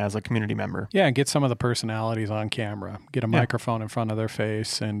participate in as a community member. Yeah, and get some of the personalities on camera. Get a microphone in front of their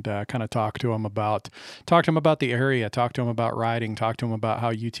face and kind of talk to them about the area, talk to them about riding, talk to them about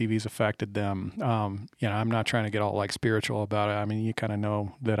how UTVs affected them. I'm not trying to get all like spiritual about it. I mean, you kind of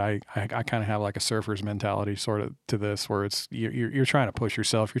know that I kind of have like a surfer's mentality sort of to this, where it's you're trying to push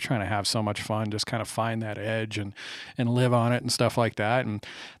yourself, you're trying to have so much fun, just kind of find that edge and live on it and stuff like that. And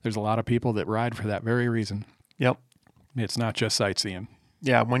there's a lot of people that ride for that very reason. Yep. It's not just sightseeing.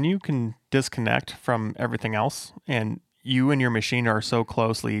 Yeah, when you can disconnect from everything else and you and your machine are so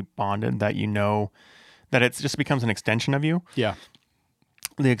closely bonded that you know that it just becomes an extension of you. Yeah.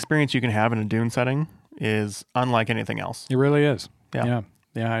 The experience you can have in a dune setting is unlike anything else. It really is. Yeah.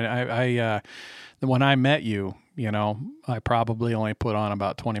 I when I met you, I probably only put on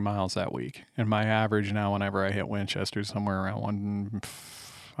about 20 miles that week. And my average now, whenever I hit Winchester, is somewhere around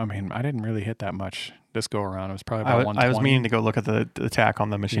I didn't really hit that much this go around. It was probably about 120. I was meaning to go look at the tack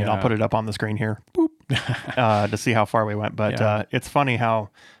on the machine. Yeah. I'll put it up on the screen here to see how far we went. But it's funny how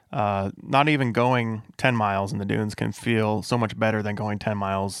not even going 10 miles in the dunes can feel so much better than going 10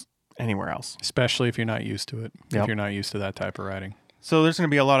 miles anywhere else. Especially if you're not used to it, Yep. if you're not used to that type of riding. So there's going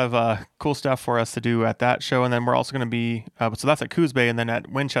to be a lot of cool stuff for us to do at that show. And then we're also going to be, so that's at Coos Bay. And then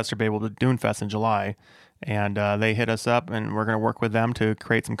at Winchester Bay, we'll do Dune Fest in July. And they hit us up, and we're going to work with them to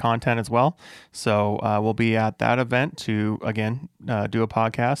create some content as well. So we'll be at that event to, again, do a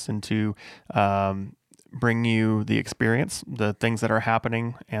podcast and to bring you the experience, the things that are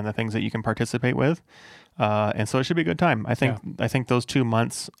happening, and the things that you can participate with. And so it should be a good time. I think those 2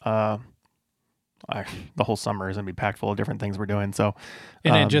 months, the whole summer is going to be packed full of different things we're doing. So,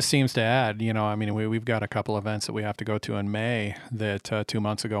 and it just seems to add, we've got a couple events that we have to go to in May that 2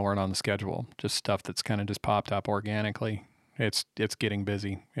 months ago weren't on the schedule. Just stuff that's kind of just popped up organically. It's getting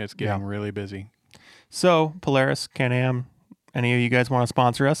busy. It's getting really busy. So Polaris, Can-Am, any of you guys want to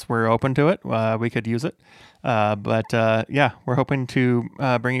sponsor us? We're open to it. We could use it. But we're hoping to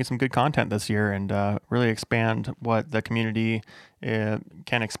bring you some good content this year and really expand what the community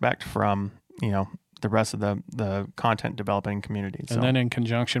can expect from, the rest of the content developing community. And then in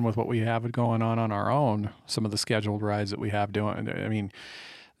conjunction with what we have going on our own, some of the scheduled rides that we have doing,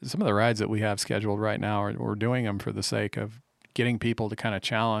 some of the rides that we have scheduled right now, we're doing them for the sake of getting people to kind of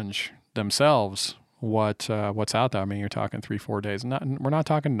challenge themselves what's out there. You're talking 3-4 days. We're not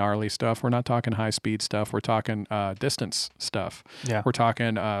talking gnarly stuff. We're not talking high speed stuff. We're talking distance stuff. Yeah. We're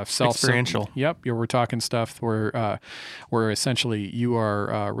talking experiential. Yep. We're talking stuff where essentially you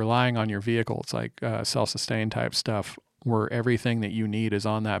are relying on your vehicle. It's like self-sustained type stuff where everything that you need is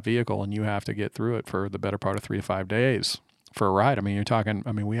on that vehicle, and you have to get through it for the better part of 3 to 5 days for a ride.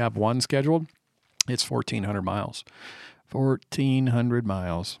 We have one scheduled. It's 1,400 miles. 1,400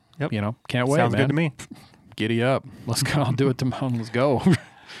 miles. Yep. Can't wait, Sounds man. good to me. Giddy up. Let's go. I'll do it tomorrow. Let's go.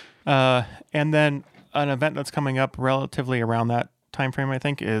 And then an event that's coming up relatively around that time frame, I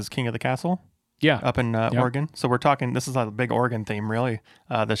think, is King of the Castle. Yeah. Up in Oregon. So we're talking, this is a big Oregon theme, really,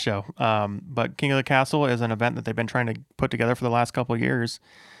 this show. But King of the Castle is an event that they've been trying to put together for the last couple of years.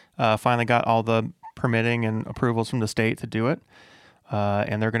 Finally got all the permitting and approvals from the state to do it.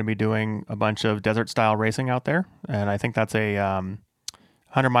 And they're going to be doing a bunch of desert-style racing out there. And I think that's a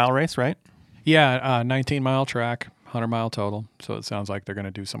 100-mile race, right? Yeah, 19-mile track, 100-mile total. So it sounds like they're going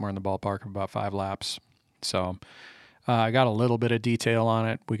to do somewhere in the ballpark of about 5 laps. So I got a little bit of detail on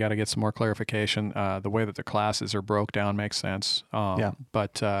it. We got to get some more clarification. The way that the classes are broke down makes sense.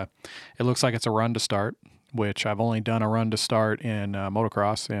 But it looks like it's a run to start, which I've only done a run to start in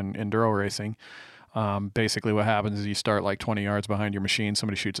motocross and enduro racing. Basically what happens is you start like 20 yards behind your machine.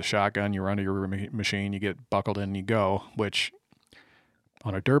 Somebody shoots a shotgun, you run to your machine, you get buckled in and you go, which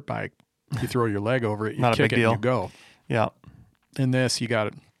on a dirt bike, you throw your leg over it, you Not a kick big it deal. and you go. Yeah. In this, you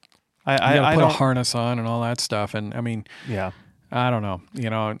got to I put a harness on and all that stuff. And yeah. I don't know.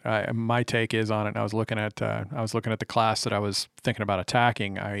 My take is on it. And I was looking at the class that I was thinking about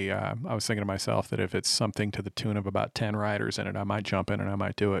attacking. I was thinking to myself that if it's something to the tune of about 10 riders in it, I might jump in and I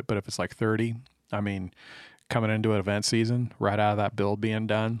might do it. But if it's like 30, I mean, coming into an event season, right out of that build being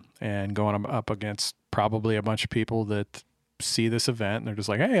done and going up against probably a bunch of people that see this event and they're just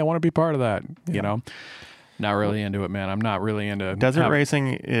like, hey, I want to be part of that. Not really into it, man. I'm not really into desert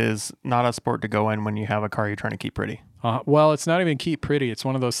racing. Is not a sport to go in when you have a car you're trying to keep pretty. Well, it's not even keep pretty. It's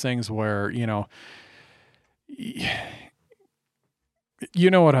one of those things where, you know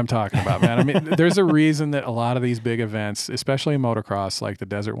what I'm talking about, man. I mean, there's a reason that a lot of these big events, especially in motocross, like the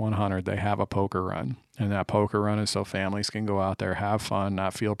Desert 100, they have a poker run. And that poker run is so families can go out there, have fun,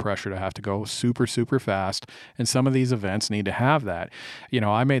 not feel pressure to have to go super, super fast. And some of these events need to have that.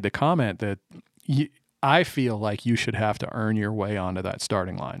 I made the comment that I feel like you should have to earn your way onto that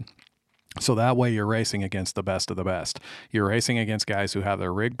starting line. So that way you're racing against the best of the best. You're racing against guys who have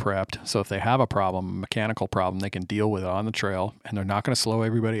their rig prepped. So if they have a problem, a mechanical problem, they can deal with it on the trail and they're not going to slow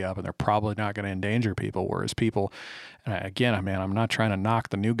everybody up and they're probably not going to endanger people. Whereas people, again, man, I'm not trying to knock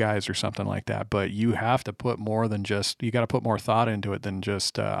the new guys or something like that, but you have to put more than just, you got to put more thought into it than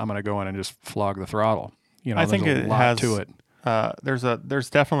just, I'm going to go in and just flog the throttle. I think it has to it. There's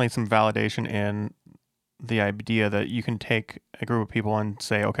definitely some validation in the idea that you can take a group of people and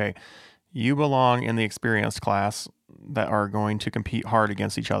say, okay, you belong in the experienced class that are going to compete hard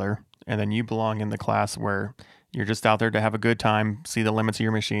against each other. And then you belong in the class where you're just out there to have a good time, see the limits of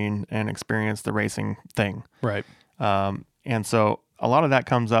your machine and experience the racing thing. Right. And so a lot of that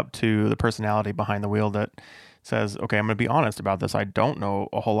comes up to the personality behind the wheel that says, okay, I'm going to be honest about this. I don't know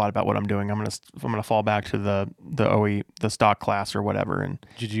a whole lot about what I'm doing. I'm going to fall back to the stock class or whatever. And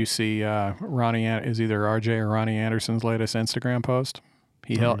did you see Ronnie? Is either RJ or Ronnie Anderson's latest Instagram post?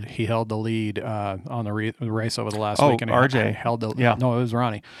 He held the lead on the race over the last week. And RJ held the yeah. No, it was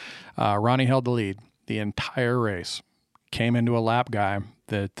Ronnie. Ronnie held the lead the entire race. Came into a lap guy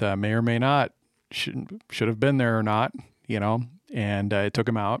that may or may not should have been there or not, and it took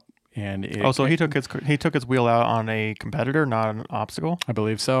him out. And so he took his wheel out on a competitor, not an obstacle. I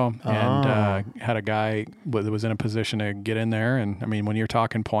believe so, and had a guy that was in a position to get in there. And I mean, when you're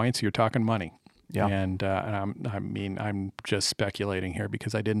talking points, you're talking money. Yeah. And I'm just speculating here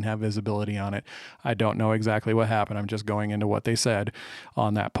because I didn't have visibility on it. I don't know exactly what happened. I'm just going into what they said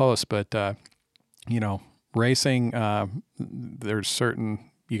on that post. But racing, there's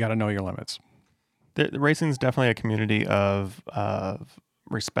certain, you got to know your limits. The racing is definitely a community of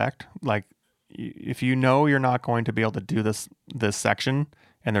respect. Like if you know you're not going to be able to do this section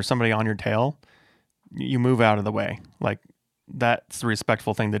and there's somebody on your tail, you move out of the way. Like that's the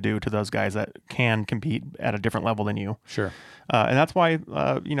respectful thing to do to those guys that can compete at a different level than you. Sure. And that's why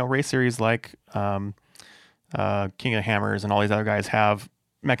race series like King of the Hammers and all these other guys have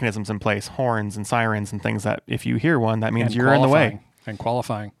mechanisms in place, horns and sirens and things that if you hear one, that means you're in the way. And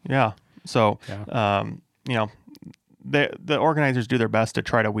qualifying. Yeah. So, the organizers do their best to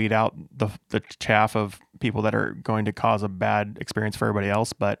try to weed out the chaff of people that are going to cause a bad experience for everybody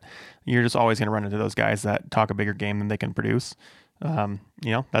else. But you're just always going to run into those guys that talk a bigger game than they can produce.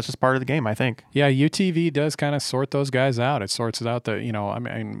 That's just part of the game, I think. Yeah, UTV does kind of sort those guys out. It sorts it out that,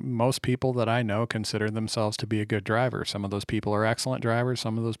 most people that I know consider themselves to be a good driver. Some of those people are excellent drivers.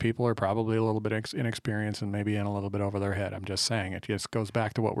 Some of those people are probably a little bit inexperienced and maybe in a little bit over their head. I'm just saying it just goes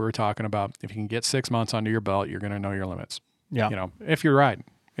back to what we were talking about. If you can get 6 months under your belt, you're going to know your limits. Yeah. If you're riding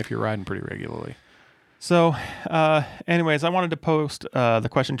pretty regularly. So, anyways, I wanted to post the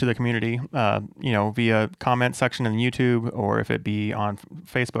question to the community, via comment section in YouTube, or if it be on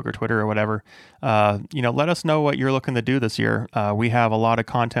Facebook or Twitter or whatever. Let us know what you're looking to do this year. We have a lot of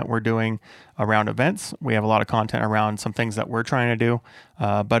content we're doing around events. We have a lot of content around some things that we're trying to do.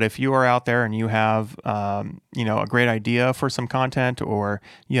 But if you are out there and you have, a great idea for some content, or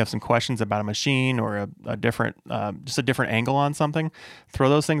you have some questions about a machine or a different angle on something, throw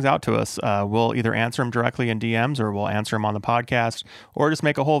those things out to us. We'll either answer them directly in DMs, or we'll answer them on the podcast, or just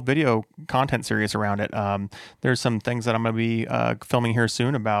make a whole video content series around it. There's some things that I'm going to be filming here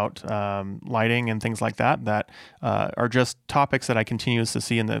soon about lighting and things like that are just topics that I continue to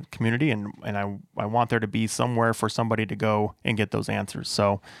see in the community, and I want there to be somewhere for somebody to go and get those answers.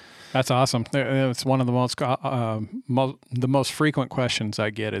 So that's awesome. It's one of the most frequent questions I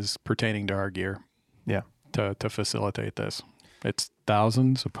get is pertaining to our gear. Yeah. To facilitate this, it's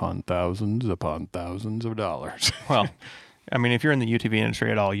thousands upon thousands upon thousands of dollars. Well, I mean, if you're in the UTV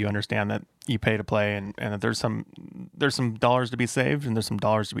industry at all, you understand that you pay to play, and that there's some dollars to be saved and there's some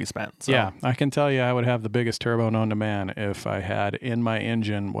dollars to be spent. So. Yeah, I can tell you I would have the biggest turbo known to man if I had in my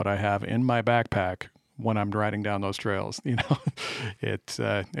engine what I have in my backpack when I'm riding down those trails. It's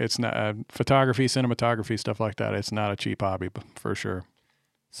not photography, cinematography, stuff like that. It's not a cheap hobby, for sure.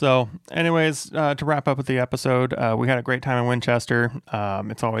 So anyways, to wrap up with the episode, we had a great time in Winchester.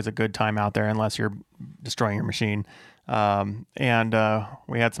 It's always a good time out there unless you're destroying your machine. And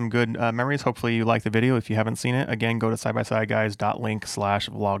we had some good memories. Hopefully you like the video. If you haven't seen it, again, go to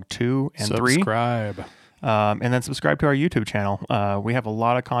sidebyside.guys.link/vlog2 and 3. Subscribe. And then subscribe to our YouTube channel. We have a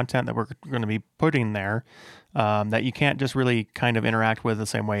lot of content that we're going to be putting there that you can't just really kind of interact with the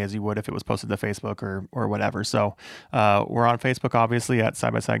same way as you would if it was posted to Facebook or whatever. So we're on Facebook, obviously, at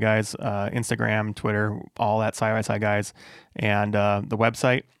Side by Side Guys, Instagram, Twitter, all at Side by Side Guys. And the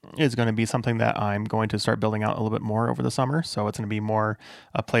website is going to be something that I'm going to start building out a little bit more over the summer. So it's going to be more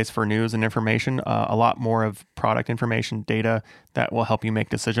a place for news and information, a lot more of product information, data that will help you make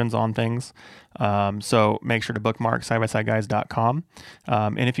decisions on things. So make sure to bookmark sidebysideguys.com.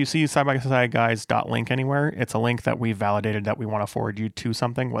 And if you see sidebysideguys.link anywhere, it's a link that we've validated that we want to forward you to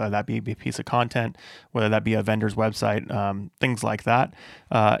something, whether that be a piece of content, whether that be a vendor's website, things like that.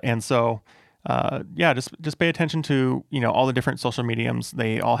 And so just pay attention to, all the different social mediums.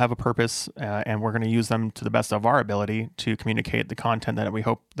 They all have a purpose, and we're going to use them to the best of our ability to communicate the content that we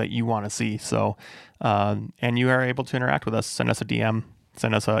hope that you want to see. So, and you are able to interact with us, send us a DM,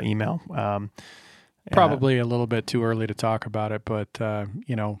 send us an email. Probably a little bit too early to talk about it, but,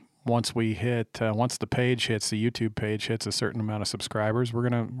 once the page hits, the YouTube page hits a certain amount of subscribers, we're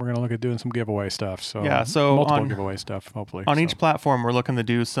gonna look at doing some giveaway stuff. So multiple giveaway stuff, hopefully. On each platform, we're looking to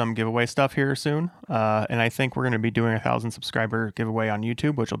do some giveaway stuff here soon, and I think we're going to be doing 1,000 subscriber giveaway on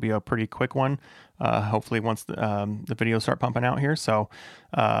YouTube, which will be a pretty quick one. Hopefully, once the videos start pumping out here. So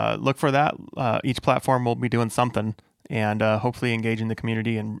look for that. Each platform will be doing something. And hopefully engaging the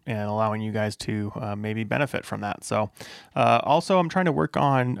community and allowing you guys to maybe benefit from that. So also I'm trying to work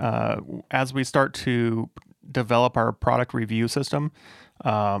on, as we start to develop our product review system,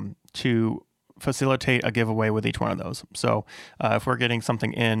 to facilitate a giveaway with each one of those. So if we're getting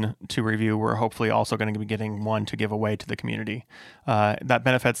something in to review, we're hopefully also going to be getting one to give away to the community. That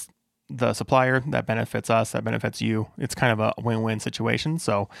benefits the supplier, that benefits us, that benefits you. It's kind of a win-win situation.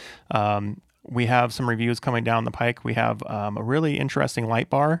 So we have some reviews coming down the pike. We have a really interesting light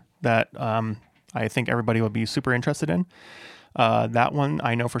bar that I think everybody will be super interested in. That one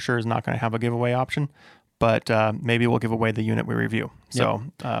I know for sure is not going to have a giveaway option, but maybe we'll give away the unit we review. So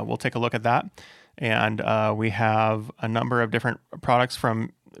we'll take a look at that. And we have a number of different products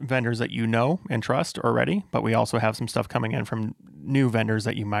from vendors that you know and trust already, but we also have some stuff coming in from new vendors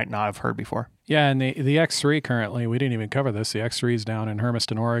that you might not have heard before. Yeah, and the X3 currently, we didn't even cover this. The X3 is down in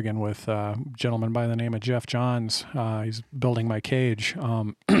Hermiston, Oregon with a gentleman by the name of Jeff Johns. He's building my cage.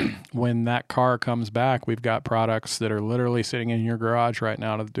 When that car comes back, we've got products that are literally sitting in your garage right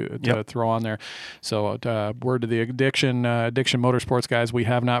now to throw on there. So word to the Addiction Motorsports guys, we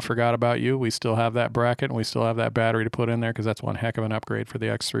have not forgot about you. We still have that bracket and we still have that battery to put in there because that's one heck of an upgrade for the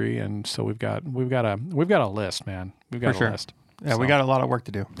X3. And so we've got a list, man. We've got a list. Yeah, we got a lot of work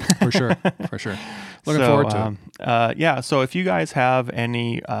to do. For sure. Looking forward to it. So if you guys have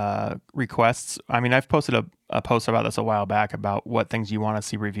any requests, I mean, I've posted a post about this a while back about what things you want to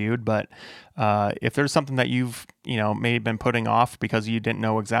see reviewed, but if there's something that you've, maybe been putting off because you didn't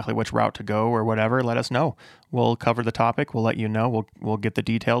know exactly which route to go or whatever, let us know. We'll cover the topic. We'll let you know. We'll get the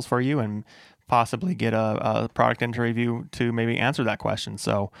details for you and possibly get a product into review to maybe answer that question.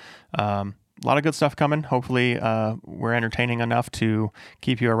 So, a lot of good stuff coming. Hopefully, we're entertaining enough to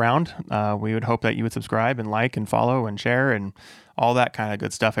keep you around. We would hope that you would subscribe and like and follow and share and all that kind of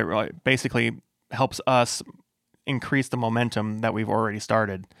good stuff. It really basically helps us increase the momentum that we've already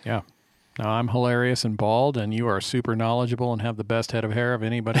started. Yeah. Now, I'm hilarious and bald, and you are super knowledgeable and have the best head of hair of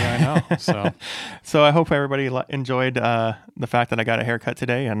anybody I know. So I hope everybody enjoyed the fact that I got a haircut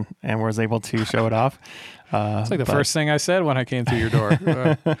today and was able to show it off. It's like the first thing I said when I came through your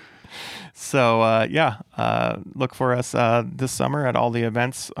door. So, look for us this summer at all the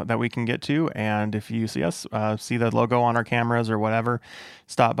events that we can get to. And if you see us, see the logo on our cameras or whatever,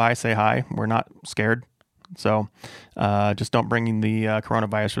 stop by, say hi. We're not scared. So just don't bring in the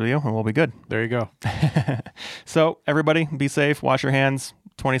coronavirus with you and we'll be good. There you go. So everybody be safe, wash your hands,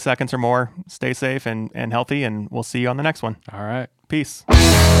 20 seconds or more, stay safe and healthy, and we'll see you on the next one. All right. Peace.